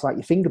mental health like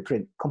your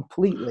fingerprint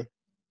completely,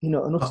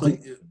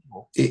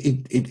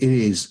 It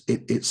is.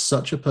 It's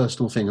such a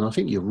personal thing. And I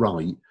think you're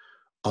right.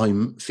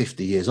 I'm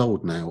 50 years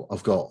old now.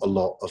 I've got a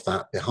lot of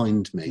that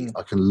behind me.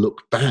 I can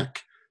look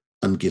back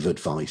and give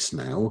advice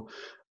now.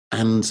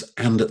 And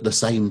at the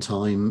same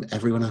time,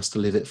 everyone has to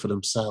live it for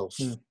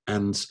themselves.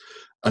 And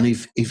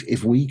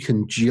if we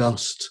can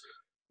just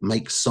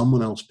make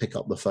someone else pick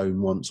up the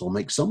phone once, or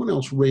make someone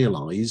else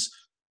realize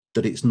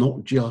that it's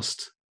not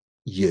just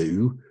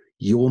you're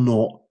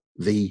not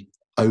the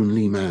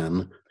only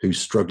man who's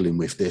struggling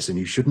with this, and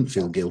you shouldn't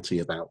feel guilty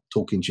about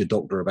talking to your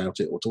doctor about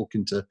it or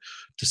talking to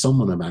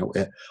someone about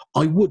it.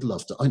 I would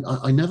love to.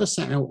 I never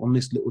set out on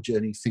this little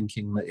journey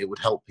thinking that it would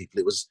help people.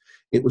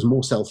 It was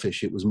more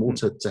selfish. It was more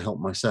to help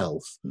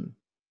myself.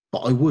 But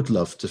I would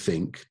love to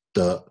think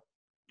that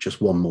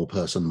just one more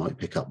person might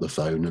pick up the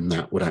phone, and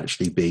that would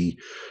actually be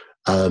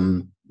a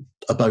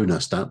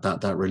bonus.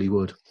 That really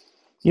would.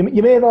 You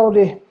may have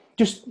already,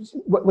 just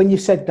when you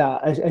said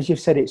that, as you've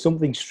said it,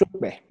 something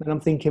struck me. And I'm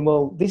thinking,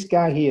 well, this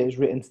guy here has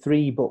written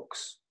 3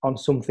 books on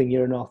something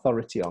you're an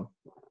authority on.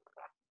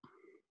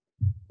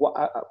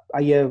 What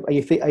are you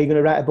going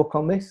to write a book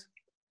on this?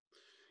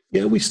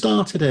 Yeah, we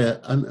started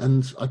it,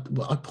 and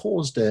I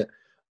paused it.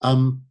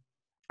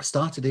 I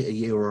started it a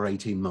year or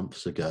 18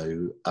 months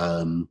ago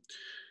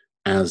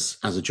as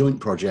a joint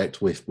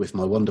project with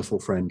my wonderful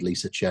friend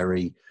Lisa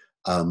Cherry.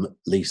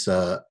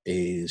 Lisa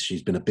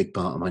she's been a big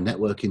part of my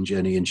networking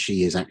journey, and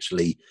she is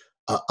actually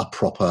a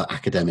proper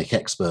academic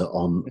expert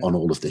on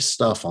all of this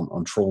stuff,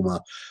 on trauma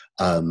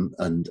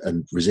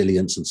and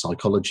resilience and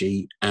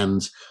psychology.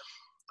 And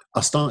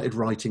I started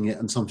writing it,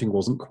 and something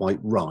wasn't quite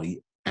right,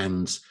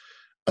 and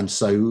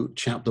so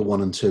chapter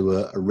 1 and 2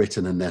 are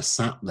written, and they're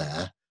sat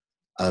there.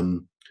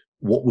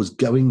 What was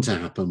going to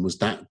happen was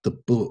that the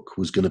book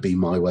was going to be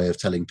my way of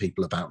telling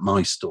people about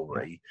my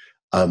story,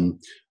 and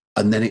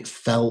then it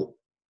felt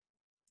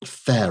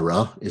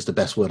fairer, is the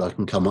best word I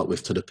can come up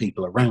with, to the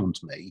people around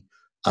me,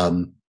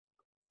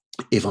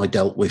 if I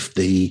dealt with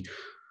the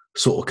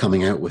sort of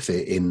coming out with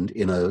it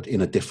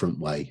in a different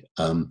way,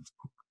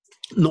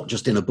 not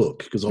just in a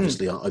book, because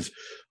obviously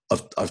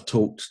I've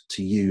talked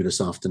to you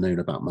this afternoon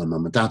about my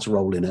mum and dad's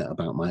role in it,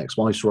 about my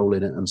ex-wife's role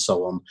in it, and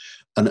so on,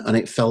 and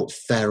it felt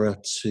fairer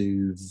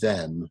to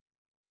them,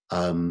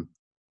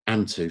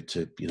 and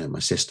to my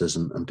sisters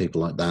and people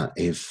like that,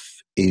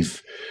 if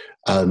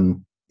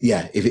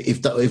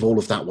all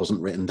of that wasn't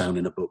written down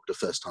in a book the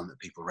first time that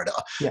people read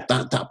it.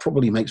 That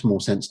probably makes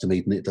more sense to me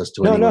than it does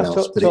to anyone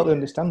else. But totally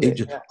understand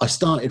it. I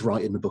started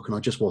writing the book, and I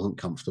just wasn't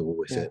comfortable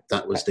with it.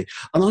 That was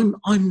and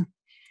I'm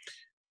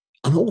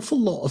an awful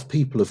lot of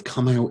people have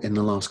come out in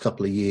the last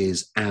couple of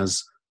years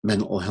as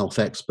mental health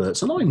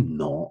experts, and I'm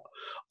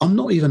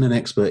not even an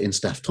expert in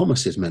Stef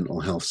Thomas's mental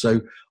health, so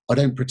I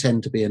don't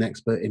pretend to be an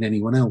expert in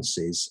anyone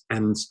else's,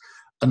 and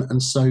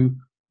so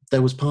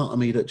there was part of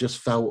me that just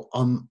felt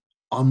I'm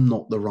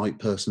not the right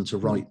person to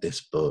write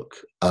this book.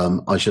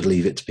 I should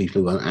leave it to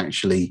people who aren't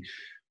actually.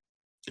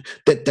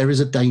 There is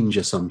a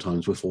danger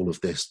sometimes with all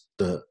of this,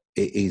 that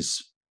it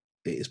is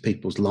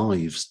people's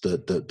lives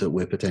that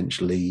we're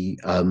potentially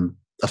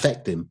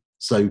affecting.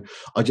 So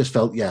I just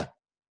felt,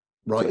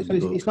 writing the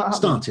book,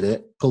 started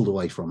it, pulled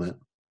away from it.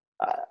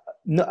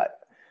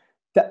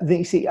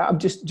 See, I'm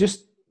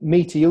just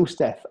me to you,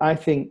 Stef. I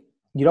think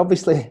you're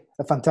obviously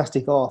a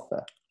fantastic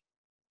author.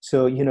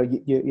 So,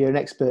 you're an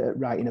expert at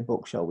writing a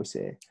book, shall we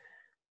say.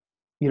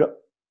 You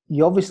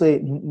obviously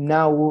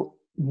now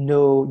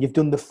know you've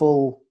done the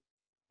full,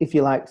 if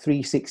you like,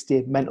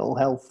 360 mental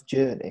health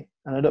journey.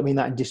 And I don't mean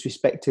that in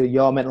disrespect to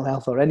your mental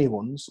health or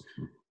anyone's.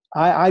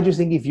 I just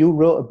think if you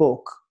wrote a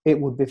book,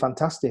 it would be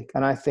fantastic.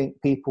 And I think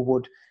people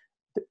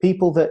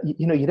that,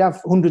 you'd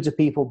have hundreds of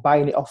people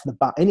buying it off the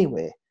bat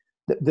anyway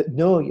that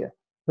know you.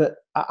 But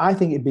I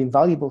think it'd be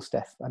invaluable,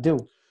 Stef. I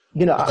do.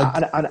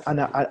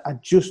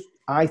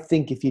 I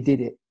think if you did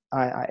it,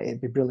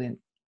 it'd be brilliant.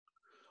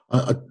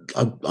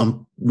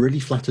 I'm really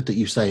flattered that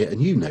you say it,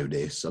 and you know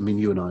this. I mean,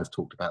 you and I have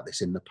talked about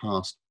this in the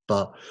past,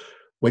 but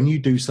when you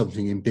do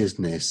something in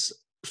business,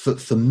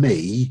 for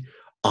me,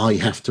 I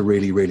have to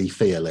really, really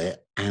feel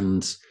it,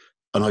 and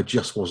I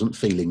just wasn't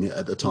feeling it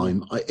at the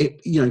time.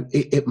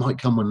 It might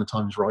come when the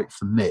time's right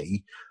for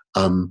me,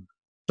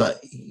 but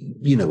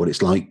you know what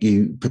it's like.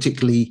 You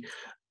particularly.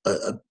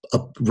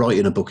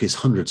 Writing a book is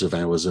hundreds of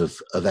hours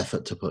of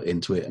effort to put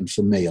into it, and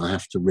for me, I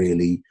have to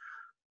really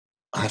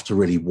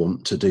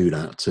want to do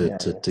that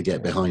to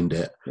get behind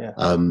it.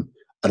 And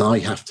I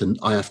have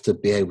to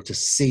be able to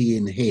see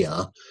and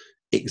hear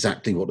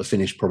exactly what the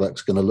finished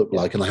product's going to look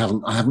like, and I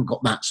haven't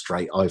got that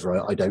straight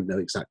either. I don't know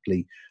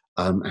exactly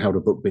how the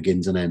book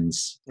begins and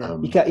ends.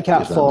 You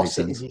can't force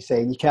it, as you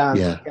say. You can't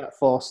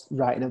force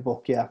writing a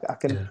book. I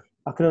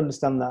can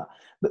understand that.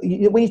 But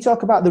when you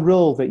talk about the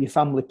role that your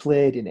family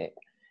played in it,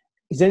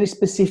 is there any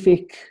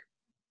specific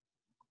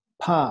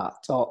part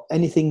or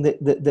anything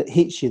that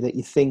hits you that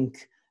you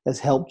think has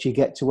helped you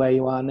get to where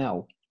you are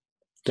now?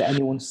 That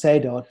anyone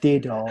said or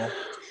did or?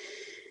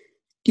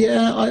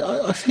 Yeah,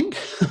 I think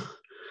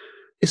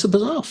it's a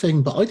bizarre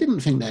thing, but I didn't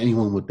think that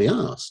anyone would be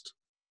asked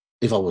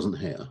if I wasn't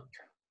here.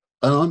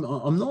 And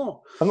I'm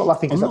not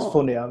laughing because that's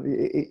funny.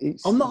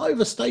 I'm not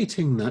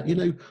overstating that.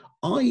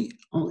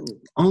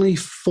 I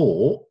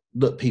thought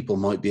that people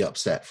might be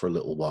upset for a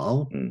little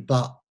while,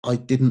 but I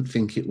didn't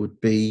think it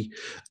would be.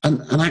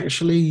 And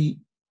actually,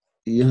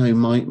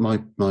 my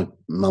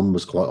mum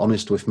was quite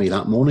honest with me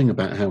that morning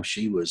about how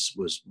she was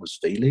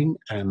feeling,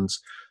 and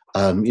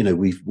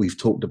we've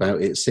talked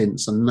about it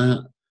since, and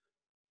that.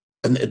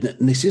 And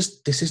this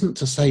isn't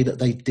to say that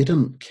they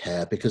didn't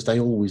care, because they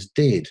always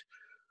did.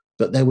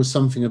 but there was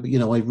something, you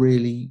know, I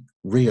really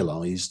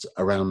realised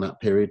around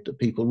that period that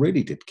people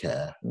really did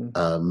care.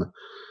 And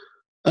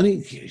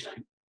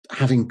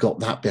having got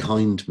that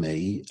behind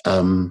me,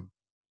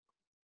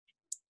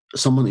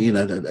 someone, you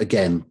know,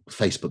 again,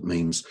 Facebook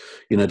memes,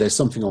 you know, there's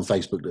something on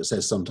Facebook that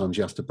says sometimes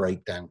you have to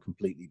break down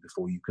completely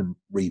before you can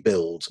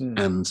rebuild.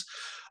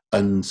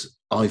 And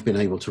I've been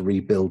able to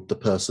rebuild the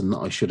person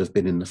that I should have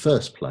been in the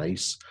first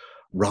place,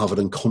 rather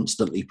than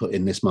constantly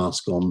putting this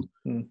mask on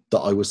that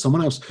I was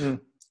someone else.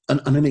 And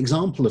an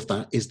example of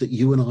that is that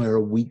you and I are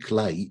a week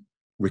late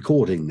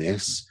recording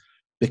this,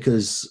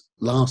 because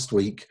last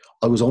week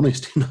I was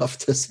honest enough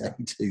to say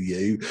to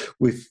you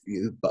with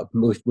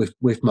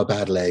my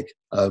bad leg,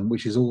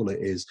 which is all it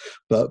is.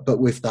 But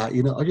with that,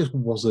 you know, I just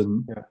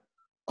wasn't.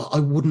 I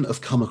wouldn't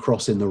have come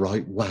across in the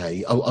right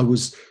way. I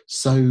was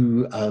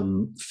so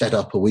fed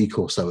up a week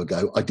or so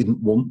ago. I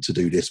didn't want to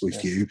do this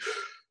with you.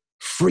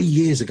 3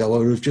 years ago, I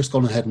would have just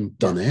gone ahead and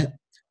done it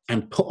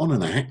and put on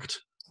an act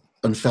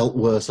and felt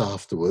worse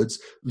afterwards.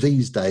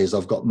 These days,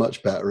 I've got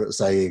much better at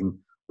saying,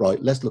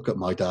 right, let's look at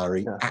my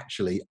diary.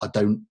 Actually, I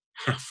don't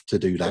have to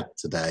do that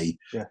today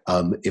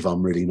if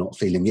I'm really not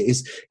feeling it.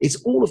 It's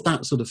all of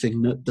that sort of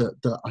thing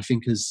that I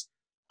think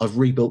I've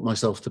rebuilt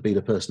myself to be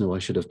the person who I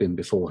should have been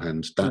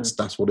beforehand.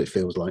 That's what it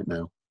feels like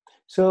now.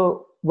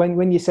 So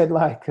when you said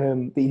like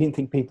that you didn't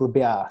think people would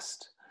be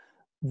asked,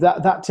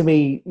 that to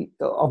me,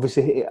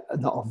 obviously,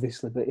 not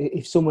obviously, but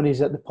if someone is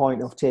at the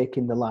point of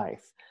taking the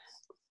life,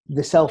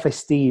 the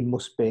self-esteem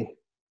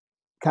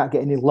can't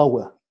get any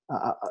lower.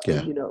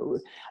 You know,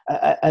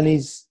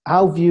 and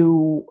how have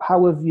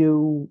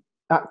you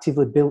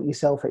actively built your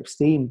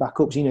self-esteem back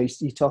up? So, you know,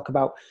 you talk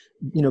about,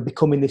 you know,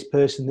 becoming this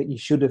person that you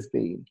should have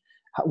been.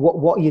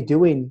 What are you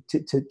doing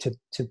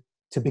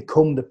to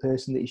become the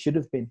person that you should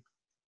have been?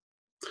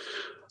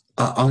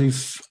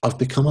 I've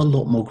become a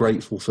lot more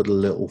grateful for the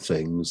little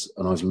things,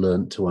 and I've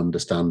learned to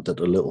understand that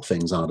the little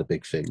things are the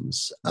big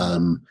things.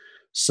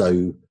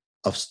 So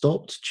I've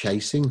stopped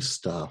chasing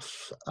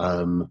stuff.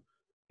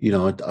 You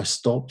know, I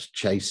stopped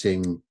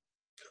chasing,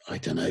 I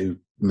don't know,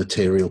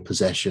 material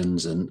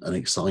possessions and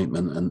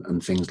excitement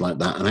and things like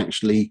that, and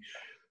actually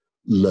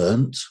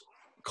learnt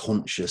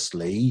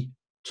consciously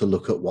to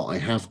look at what I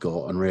have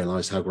got and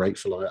realise how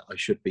grateful I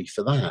should be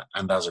for that.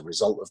 And as a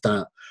result of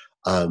that,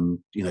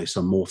 you know,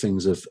 some more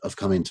things have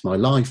come into my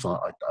life.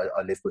 I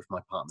live with my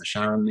partner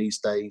Sharon these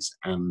days,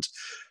 and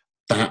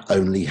that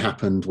only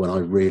happened when I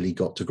really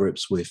got to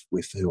grips with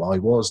who I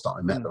was, that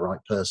I met the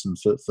right person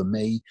for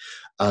me.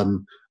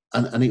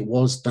 And it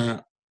was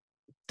that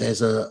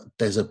there's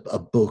a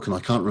book, and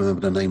I can't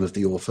remember the name of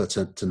the author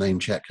to name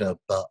check her,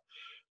 but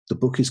the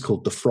book is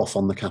called The Froth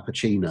on the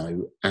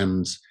Cappuccino,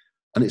 and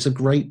it's a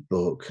great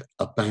book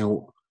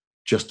about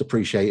just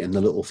appreciating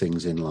the little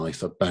things in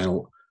life,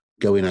 about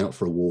going out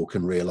for a walk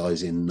and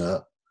realizing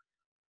that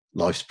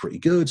life's pretty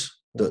good,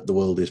 that the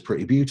world is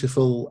pretty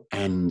beautiful,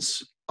 and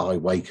I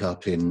wake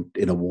up in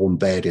a warm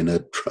bed in a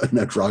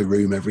dry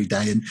room every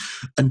day,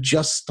 and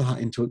just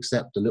starting to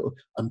accept a little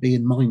and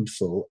being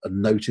mindful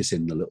and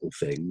noticing the little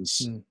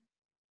things,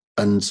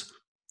 and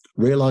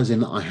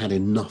realizing that I had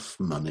enough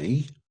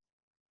money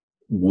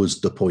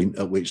was the point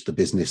at which the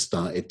business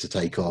started to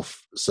take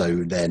off.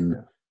 So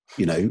then,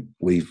 you know,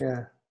 we've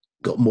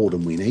got more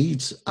than we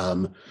need.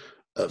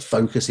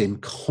 Focusing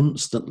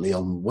constantly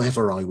on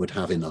whether I would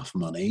have enough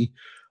money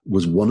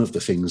was one of the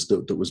things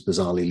that was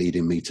bizarrely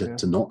leading me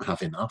to not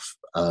have enough.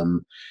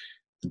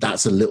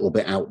 That's a little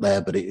bit out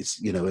there, but it's,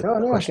 you know,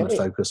 a question of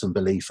focus and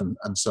belief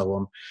and so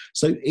on.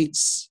 So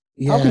it's,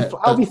 how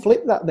have you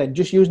flipped that then?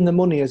 Just using the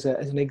money as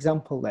an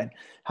example then.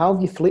 How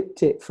have you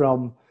flipped it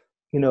from,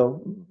 you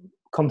know,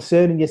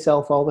 concerning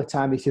yourself all the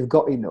time if you've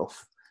got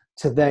enough,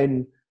 to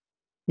then,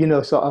 you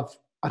know, sort of,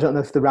 I don't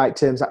know if the right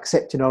term's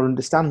accepting or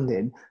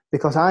understanding,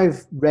 because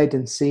I've read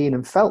and seen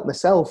and felt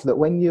myself that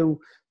when you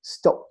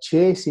stop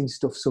chasing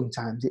stuff,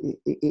 sometimes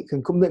it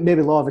can come,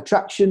 maybe law of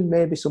attraction,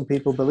 maybe some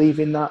people believe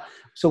in that.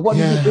 So what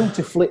did you do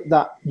to flip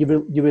that,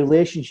 your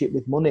relationship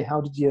with money?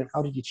 How did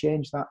you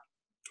change that?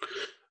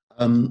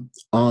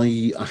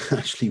 I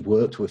actually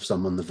worked with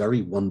someone, the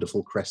very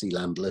wonderful Cressy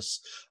Landless.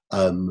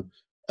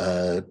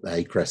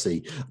 Hey,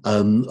 Cressy.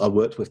 I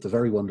worked with the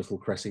very wonderful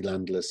Cressy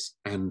Landless,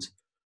 and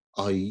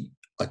I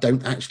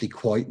don't actually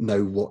quite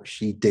know what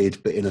she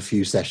did, but in a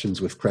few sessions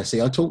with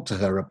Cressy, I talked to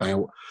her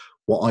about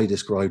what I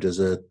described as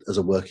a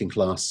working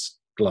class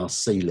glass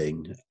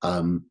ceiling.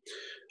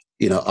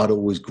 You know, I'd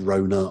always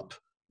grown up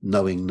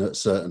knowing that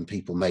certain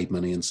people made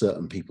money and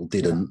certain people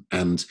didn't,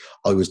 and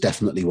I was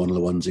definitely one of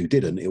the ones who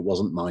didn't. It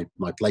wasn't my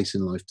place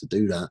in life to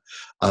do that.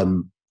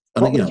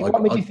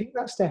 What made you think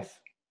that, Stef?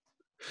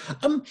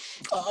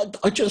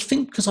 I just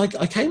think because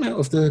I came out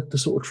of the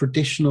sort of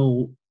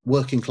traditional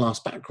working class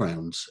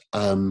background,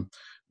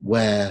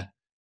 where,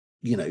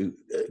 you know,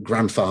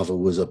 grandfather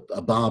was a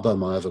barber,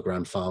 my other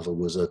grandfather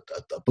was a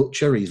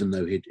butcher, even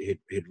though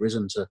he'd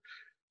risen to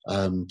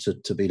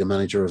be the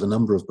manager of a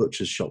number of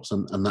butchers' shops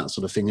and that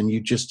sort of thing. And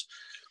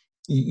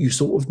you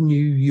sort of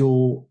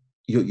knew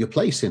your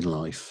place in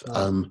life.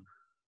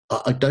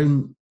 I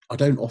don't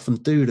often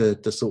do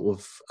the sort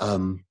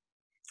of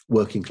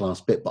working class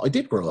bit, but I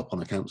did grow up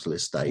on a council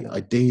estate. I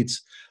did.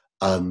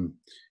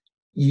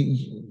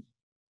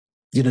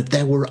 You know,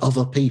 there were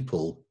other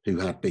people who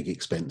had big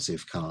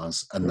expensive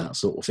cars and that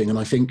sort of thing. And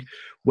I think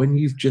when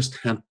you've just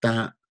had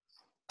that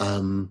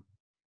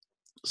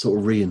sort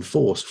of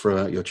reinforced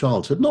throughout your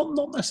childhood,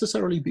 not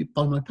necessarily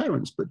by my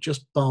parents, but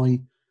just by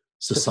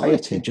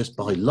society. Just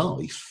by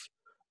life,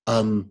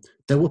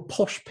 there were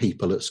posh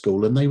people at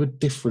school and they were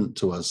different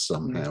to us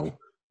somehow.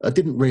 I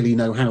didn't really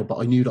know how, but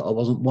I knew that I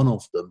wasn't one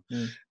of them.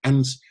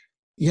 And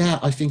yeah,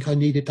 I think I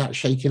needed that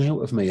shaking out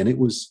of me. And it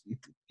was,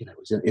 you know, it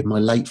was in my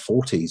late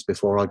 40s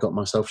before I got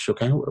myself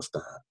shook out of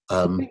that.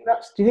 Do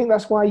you think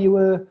that's why you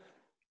were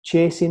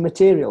chasing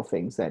material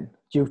things then?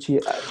 Due to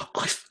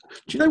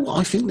do you know what?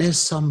 I think there's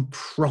some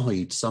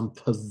pride, some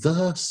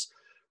perverse,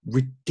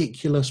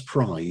 ridiculous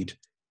pride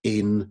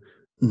in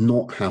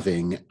not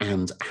having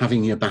and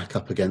having your back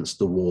up against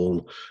the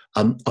wall.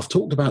 I've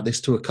talked about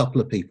this to a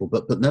couple of people,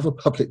 but never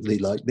publicly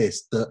like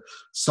this, that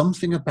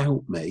something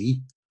about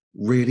me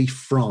really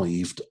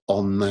thrived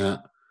on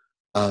that,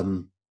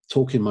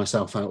 talking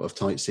myself out of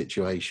tight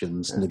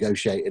situations,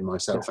 negotiating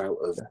myself out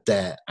of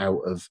debt,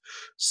 out of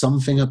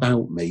something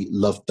about me,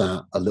 loved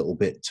that a little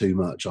bit too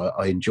much.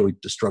 I enjoyed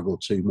the struggle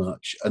too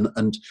much,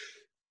 and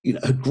you know,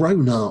 had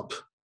grown up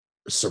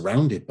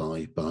surrounded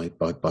by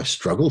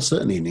struggle,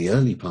 certainly in the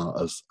early part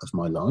of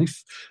my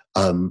life.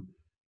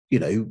 You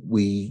know,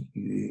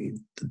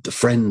 the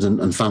friends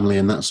and family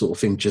and that sort of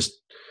thing just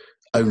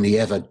only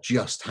ever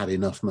just had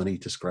enough money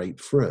to scrape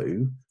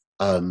through.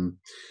 And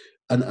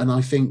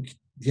I think,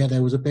 yeah,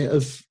 there was a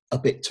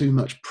bit too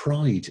much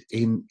pride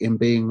in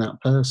being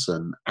that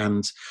person.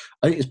 And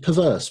I think it's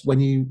perverse when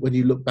you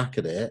look back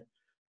at it.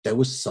 There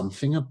was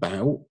something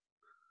about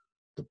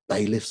the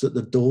bailiffs at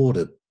the door,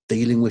 the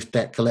dealing with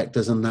debt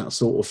collectors and that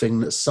sort of thing,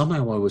 that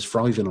somehow I was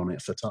thriving on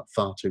it for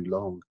far too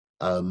long.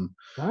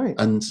 Right.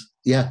 And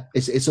yeah,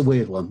 it's a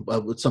weird one.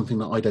 It's something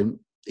that I don't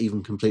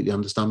even completely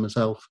understand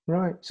myself.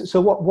 Right.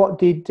 So what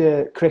did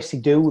Cressy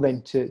do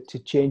then to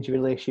change your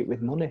relationship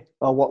with money?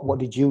 Or what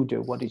did you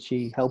do? What did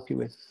she help you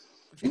with?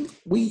 I think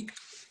we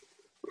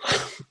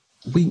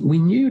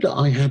knew that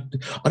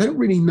I don't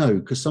really know,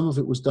 because some of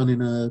it was done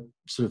in a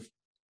sort of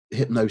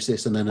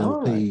hypnosis and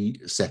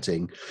NLP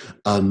setting,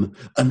 and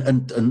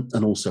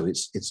also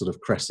it's sort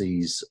of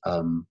Cressy's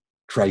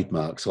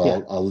trademark,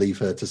 so I'll leave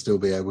her to still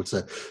be able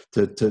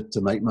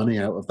to make money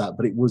out of that.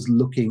 But it was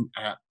looking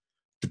at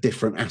the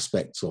different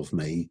aspects of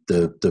me,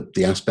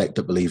 the aspect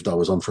that believed I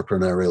was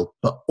entrepreneurial,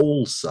 but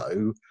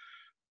also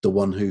the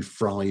one who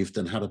thrived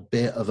and had a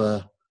bit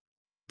of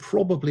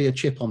probably a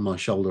chip on my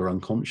shoulder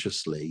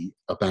unconsciously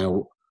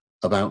about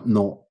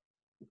not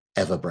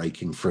ever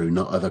breaking through,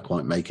 not ever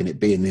quite making it,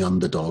 being the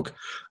underdog.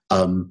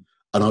 And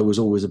I was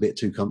always a bit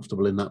too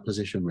comfortable in that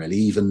position, really,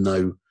 even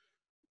though,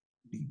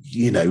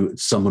 you know,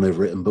 someone who've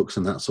written books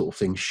and that sort of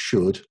thing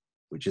should,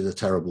 which is a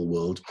terrible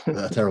word,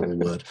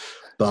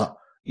 but,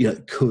 you know,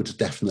 could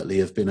definitely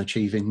have been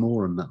achieving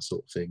more and that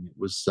sort of thing. It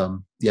was,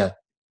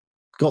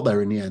 got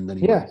there in the end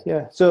anyway.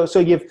 Yeah. So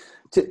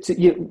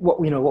what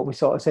we're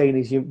sort of saying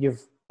is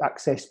you've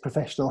accessed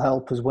professional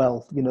help as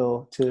well, you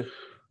know, to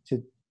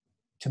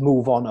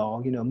move on,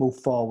 or, you know, move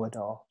forward,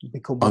 or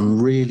become.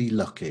 I'm really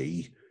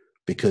lucky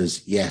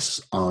because,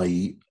 yes,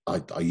 I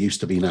used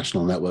to be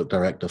national network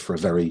director for a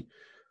very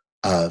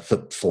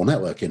for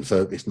networking.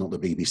 For, it's not the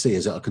BBC,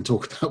 is it? I can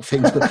talk about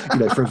things, but you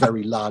know, for a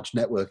very large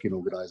networking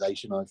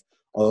organisation, I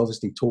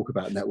obviously talk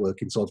about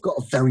networking, so I've got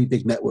a very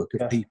big network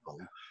of people.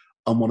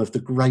 And one of the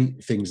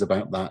great things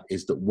about that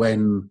is that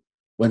when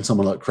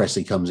someone like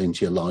Cressy comes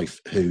into your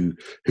life, who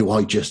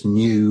I just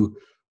knew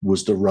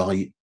was the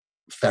right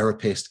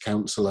therapist,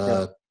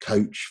 counsellor,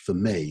 coach for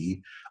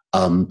me,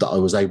 that I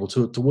was able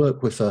to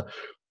work with her.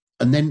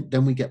 And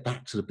then we get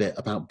back to the bit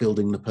about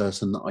building the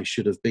person that I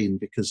should have been,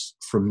 because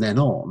from then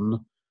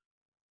on,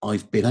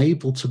 I've been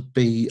able to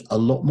be a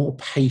lot more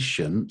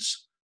patient,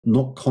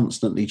 not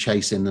constantly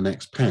chasing the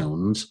next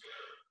pound,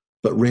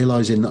 but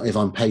realising that if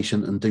I'm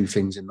patient and do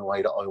things in the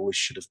way that I always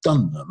should have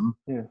done them,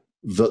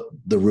 that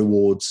the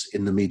rewards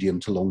in the medium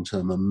to long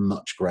term are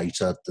much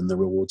greater than the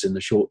rewards in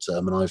the short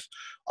term. And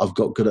I've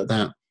got good at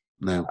that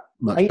now,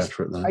 much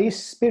better at that. Are you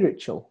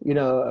spiritual? You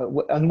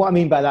know, and what I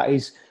mean by that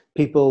is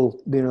people,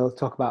 you know,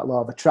 talk about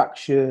law of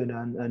attraction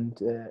and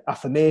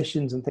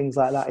affirmations and things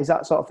like that. Is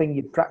that sort of thing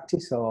you'd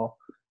practice, or?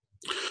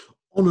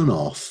 On and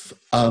off.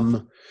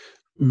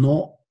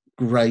 Not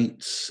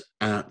great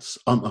at.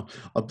 I'm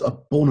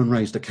born and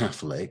raised a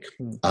Catholic,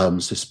 so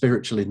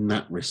spiritual in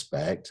that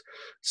respect.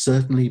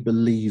 Certainly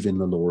believe in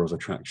the law of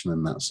attraction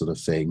and that sort of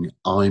thing.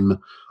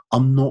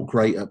 I'm not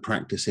great at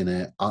practicing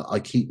it. I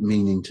keep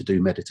meaning to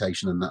do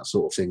meditation and that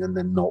sort of thing, and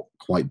then not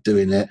quite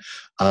doing it.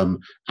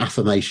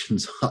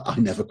 Affirmations, I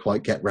never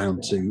quite get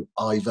round to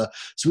either.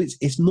 So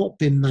it's not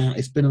been that.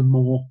 It's been a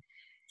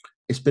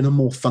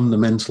more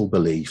fundamental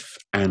belief,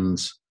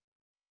 and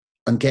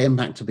getting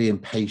back to being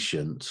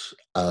patient,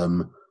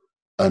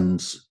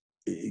 and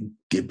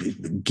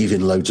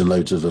giving loads and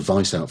loads of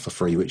advice out for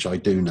free, which I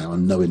do now,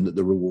 and knowing that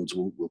the rewards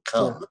will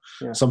come.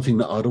 Something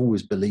that I'd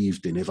always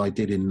believed in. If I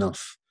did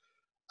enough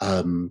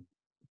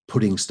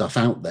putting stuff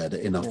out there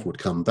that enough would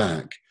come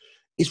back.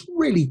 It's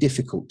really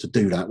difficult to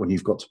do that when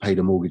you've got to pay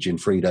the mortgage in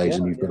 3 days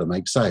and you've got to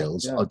make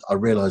sales. I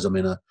realise I'm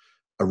in a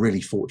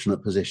really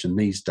fortunate position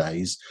these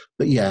days,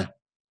 but yeah,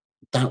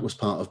 that was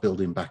part of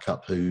building back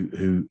up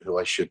who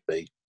I should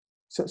be.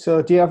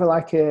 So do you have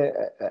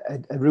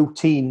a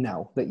routine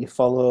now that you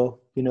follow,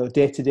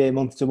 day to day,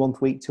 month to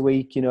month, week to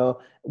week?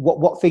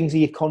 What things are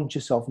you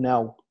conscious of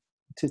now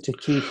to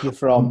keep you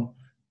from,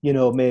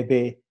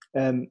 maybe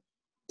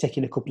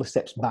taking a couple of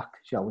steps back,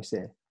 shall we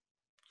say?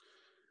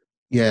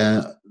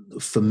 Yeah,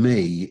 for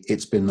me,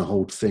 it's been the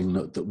whole thing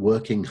that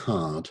working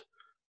hard,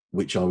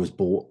 which I was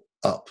brought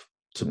up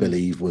to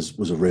believe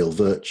was a real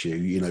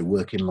virtue,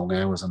 working long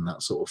hours and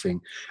that sort of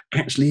thing,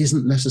 actually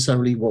isn't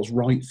necessarily what's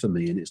right for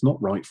me. And it's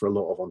not right for a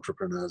lot of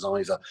entrepreneurs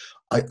either.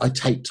 I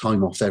take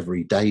time off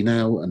every day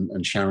now,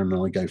 and Sharon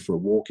and I go for a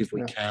walk if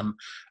we can,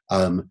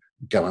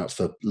 go out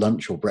for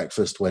lunch or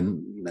breakfast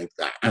when,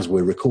 as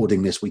we're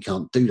recording this, we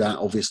can't do that,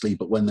 obviously,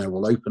 but when they're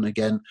all open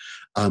again,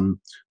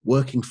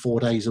 working 4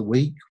 days a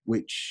week,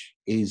 which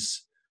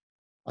is,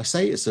 I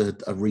say it's a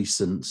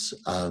recent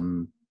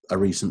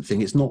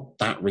thing. It's not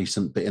that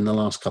recent, but in the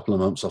last couple of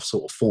months, I've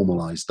sort of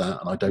formalized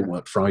that, and I don't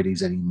work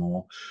Fridays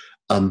anymore.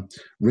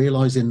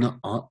 Realizing that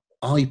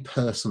I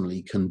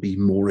personally can be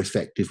more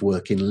effective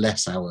working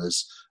less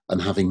hours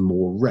and having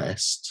more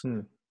rest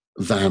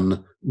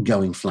than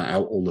going flat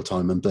out all the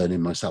time and burning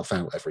myself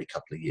out every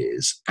couple of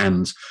years.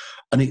 And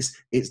it's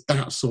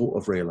that sort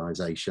of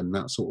realization,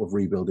 that sort of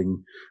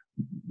rebuilding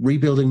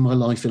my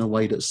life in a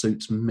way that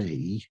suits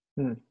me.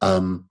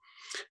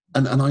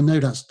 And I know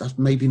that's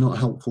maybe not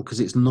helpful, because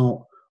it's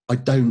not, I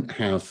don't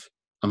have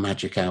a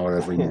magic hour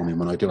every morning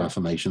when I do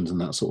affirmations and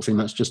that sort of thing.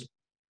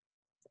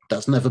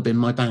 That's never been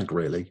my bag,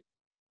 really.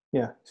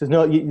 Yeah. So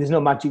there's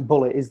no magic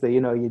bullet, is there?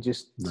 You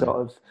just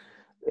sort of,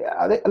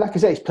 like I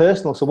say, it's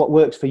personal. So what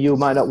works for you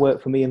might not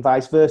work for me, and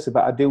vice versa.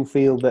 But I do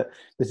feel that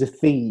there's a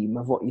theme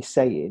of what you're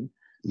saying,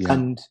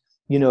 and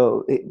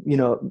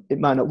it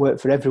might not work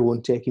for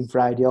everyone taking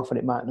Friday off, and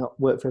it might not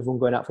work for everyone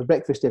going out for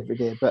breakfast every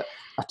day. But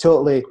I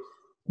totally.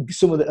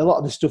 A lot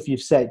of the stuff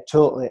you've said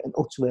totally and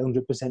utterly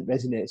 100%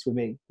 resonates with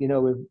me,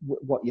 with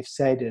what you've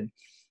said, and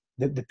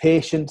the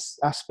patience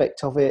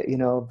aspect of it,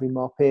 being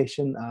more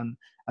patient and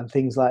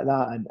things like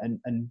that,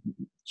 and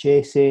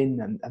chasing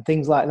and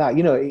things like that.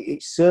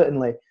 It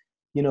certainly,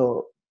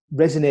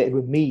 resonated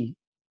with me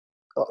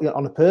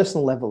on a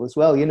personal level as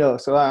well,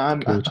 so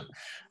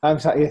I'm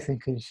sat here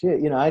thinking,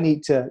 shit, I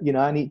need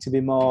to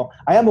be more,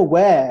 I am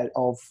aware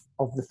of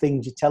the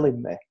things you're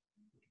telling me,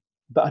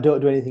 but I don't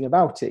do anything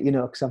about it,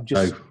 because I'm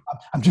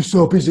just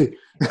so busy,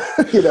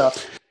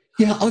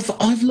 Yeah,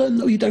 I've learned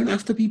that you don't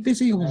have to be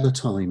busy all the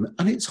time,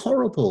 and it's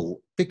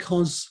horrible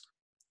because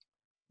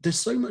there's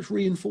so much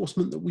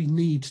reinforcement that we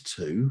need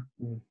to,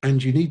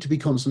 and you need to be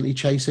constantly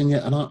chasing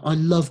it. And I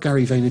love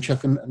Gary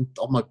Vaynerchuk, and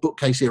on my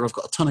bookcase here, I've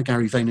got a ton of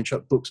Gary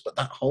Vaynerchuk books, but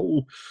that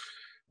whole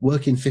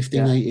working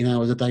 15, 18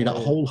 hours a day, that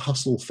whole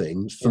hustle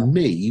thing for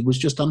me was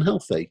just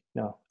unhealthy.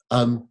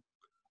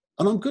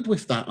 And I'm good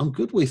with that. I'm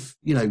good with,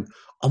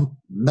 I'm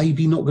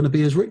maybe not going to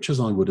be as rich as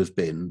I would have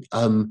been,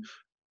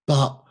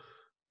 but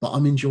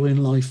I'm enjoying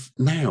life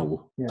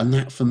now. And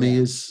that for me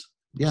is,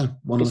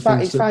 one of the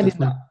things. It's finding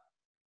that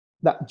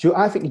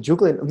I think you're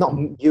juggling, not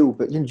you,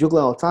 but you're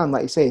juggling all the time,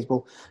 like you say,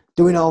 well,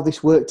 doing all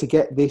this work to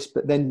get this,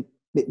 but then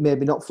it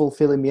maybe not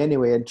fulfilling me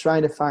anyway, and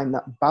trying to find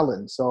that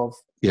balance of,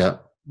 and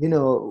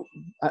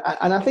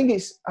I think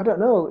it's, I don't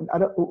know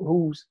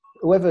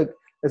whoever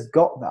has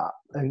got that,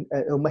 and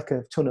he'll make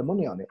a ton of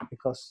money on it,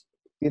 because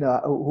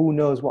who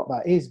knows what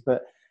that is.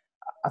 But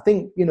I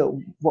think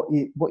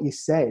what you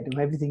said, and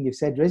everything you've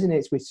said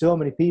resonates with so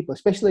many people,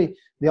 especially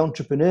the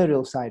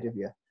entrepreneurial side of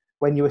you.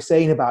 When you were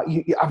saying about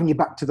you having your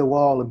back to the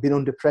wall and being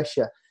under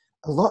pressure,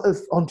 a lot of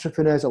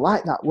entrepreneurs are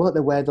like that, weren't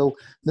they? Where they're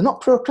not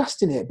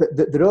procrastinate, but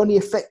they're only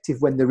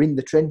effective when they're in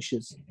the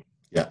trenches.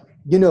 And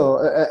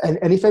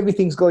if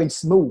everything's going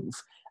smooth,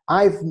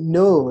 I've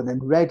known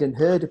and read and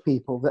heard of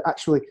people that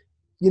actually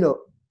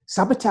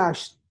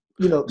sabotage,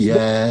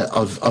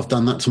 I've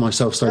done that to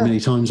myself so many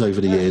times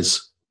over the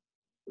years.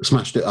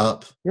 Smashed it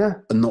up,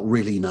 and not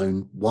really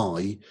known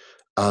why,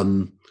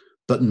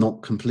 but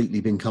not completely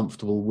been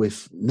comfortable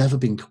with, never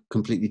been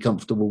completely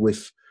comfortable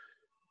with,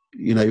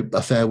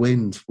 a fair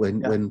wind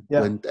when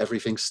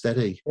everything's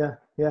steady.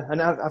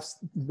 And I've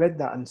read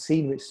that and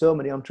seen with so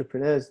many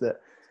entrepreneurs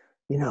that,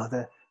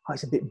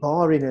 it's a bit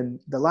boring, and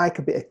they like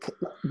a bit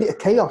of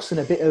chaos and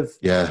a bit of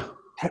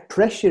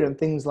pressure and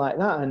things like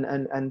that,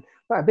 and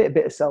a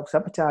bit of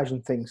self-sabotage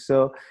and things.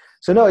 So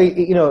no,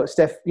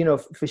 Stef,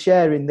 for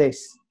sharing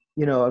this,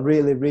 I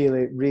really,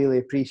 really, really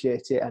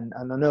appreciate it. And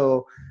I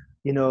know,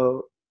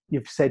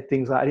 you've said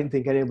things like, I didn't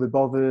think anyone would be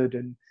bothered.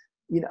 And,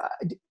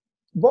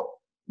 what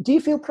do you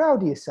feel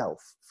proud of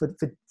yourself for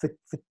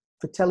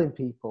telling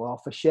people, or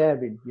for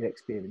sharing your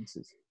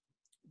experiences?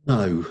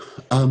 No,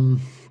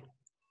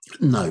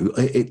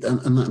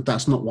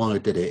 that's not why I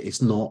did it.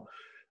 It's not,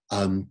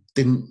 I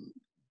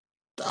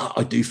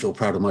do feel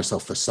proud of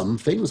myself for some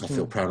things. I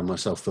feel proud of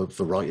myself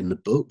for writing the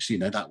books.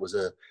 That was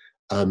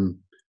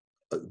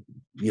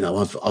you know,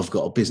 I've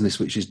got a business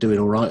which is doing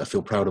all right. I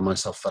feel proud of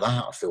myself for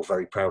that. I feel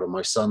very proud of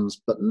my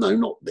sons. But no,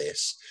 not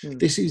this.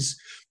 This is,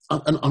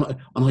 and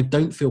I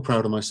don't feel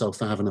proud of myself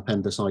for having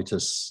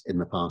appendicitis in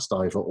the past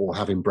either, or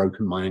having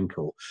broken my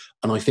ankle.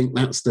 And I think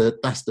that's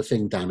the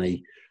thing,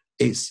 Danny.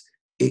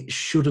 It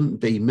shouldn't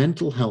be,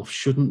 mental health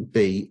shouldn't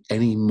be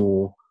any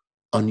more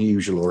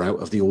unusual or out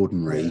of the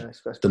ordinary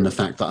than the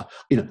fact that,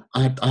 you know,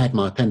 I had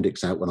my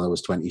appendix out when I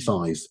was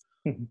 25.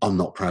 I'm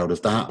not proud of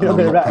that, and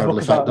I'm not proud of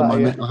the fact that my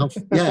mental health.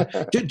 Yeah,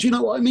 do you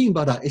know what I mean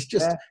by that? It's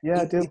just,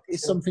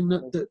 it's something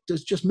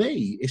that's just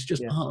me. It's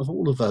just part of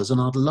all of us, and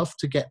I'd love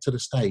to get to the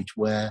stage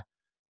where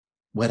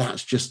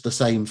that's just the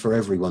same for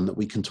everyone. That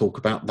we can talk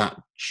about that.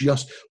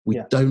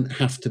 We don't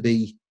have to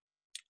be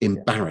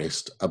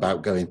embarrassed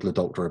about going to the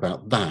doctor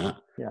about that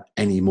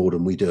any more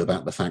than we do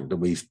about the fact that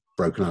we've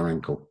broken our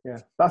ankle. Yeah,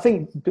 but I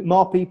think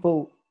more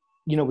people,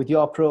 you know, with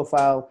your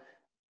profile,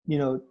 you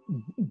know,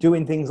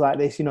 doing things like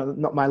this, you know,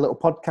 not my little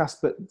podcast,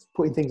 but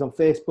putting things on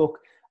Facebook,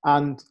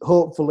 and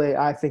hopefully,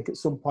 I think at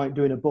some point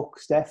doing a book,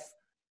 Stef.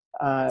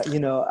 You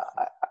know,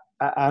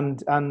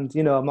 and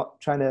you know, I'm not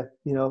trying to,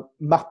 you know,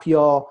 map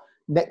your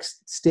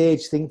next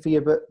stage thing for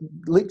you, but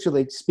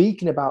literally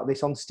speaking about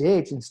this on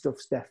stage and stuff,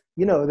 Stef.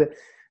 You know,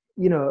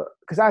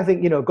 because I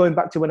think, you know, going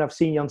back to when I've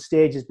seen you on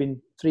stage, has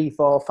been 300,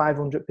 400,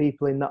 500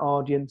 people in that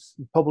audience,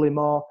 probably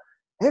more.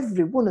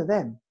 Every one of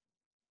them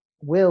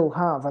will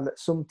have at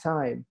some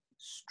time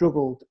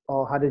struggled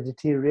or had a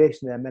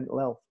deterioration in their mental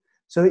health.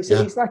 So it's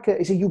like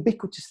it's a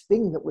ubiquitous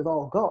thing that we've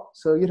all got.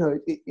 So, you know,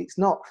 it's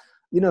not,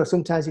 you know,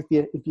 sometimes if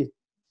you're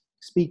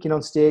speaking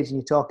on stage and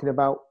you're talking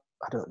about,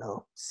 I don't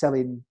know,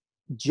 selling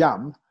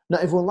jam,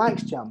 not everyone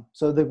likes jam.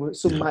 So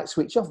some might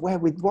switch off, where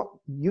with what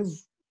you've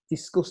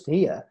discussed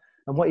here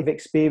and what you've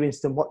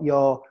experienced and what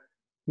you're,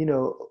 you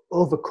know,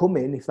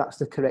 overcoming, if that's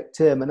the correct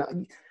term.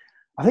 And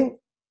I think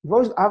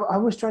I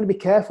was trying to be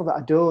careful that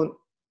I don't,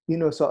 you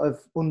know, sort of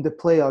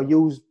underplay or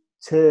use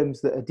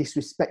terms that are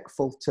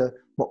disrespectful to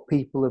what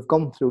people have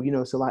gone through, you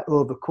know, so like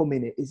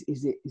overcoming it.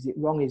 Is it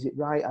wrong? Is it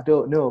right? I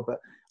don't know, but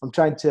I'm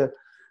trying to,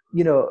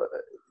 you know,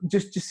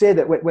 just say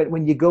that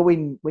when you're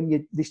going,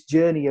 this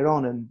journey you're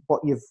on and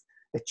what you've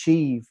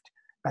achieved,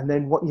 and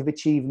then what you've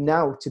achieved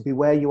now to be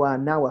where you are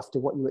now after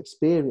what you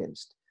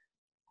experienced,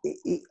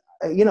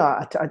 you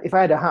know, if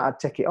I had a hat, I'd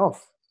take it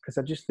off, because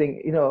I just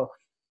think, you know,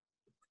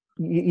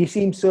 you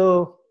seem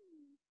so,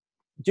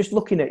 just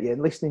looking at you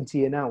and listening to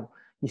you now,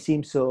 you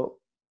seem so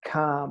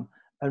calm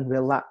and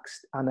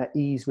relaxed and at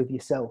ease with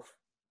yourself.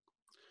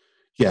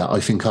 Yeah, I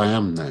think I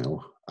am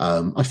now.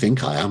 I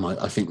think I am.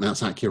 I think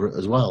that's accurate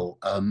as well.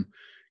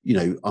 You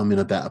know, I'm in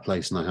a better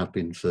place than I have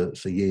been for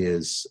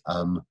years.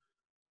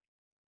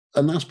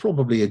 And that's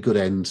probably a good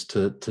end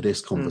to this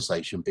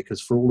conversation,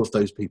 because for all of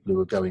those people who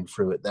are going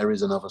through it, there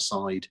is another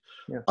side.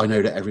 Yeah. I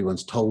know that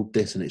everyone's told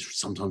this, and it's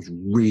sometimes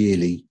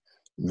really,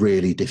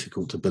 really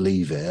difficult to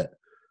believe it,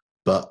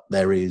 but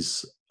there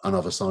is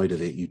another side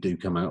of it. You do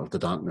come out of the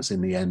darkness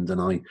in the end,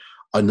 and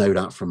I know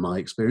that from my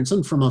experience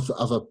and from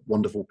other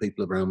wonderful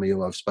people around me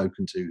who I've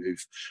spoken to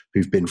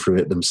who've been through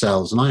it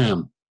themselves. And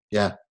I'm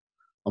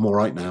all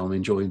right now. I'm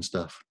enjoying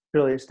stuff.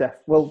 Brilliant, Stef.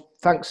 Well,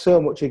 thanks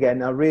so much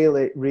again. I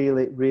really,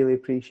 really, really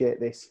appreciate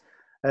this.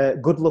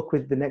 Good luck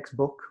with the next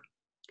book.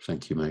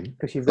 Thank you, mate.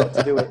 Because you've got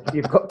to do it.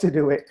 You've got to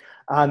do it.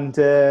 And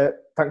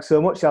thanks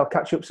so much. I'll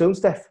catch you up soon,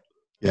 Stef.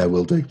 Yeah,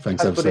 will do.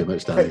 Thanks ever so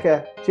much, Danny. Take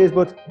care. Cheers,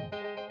 bud.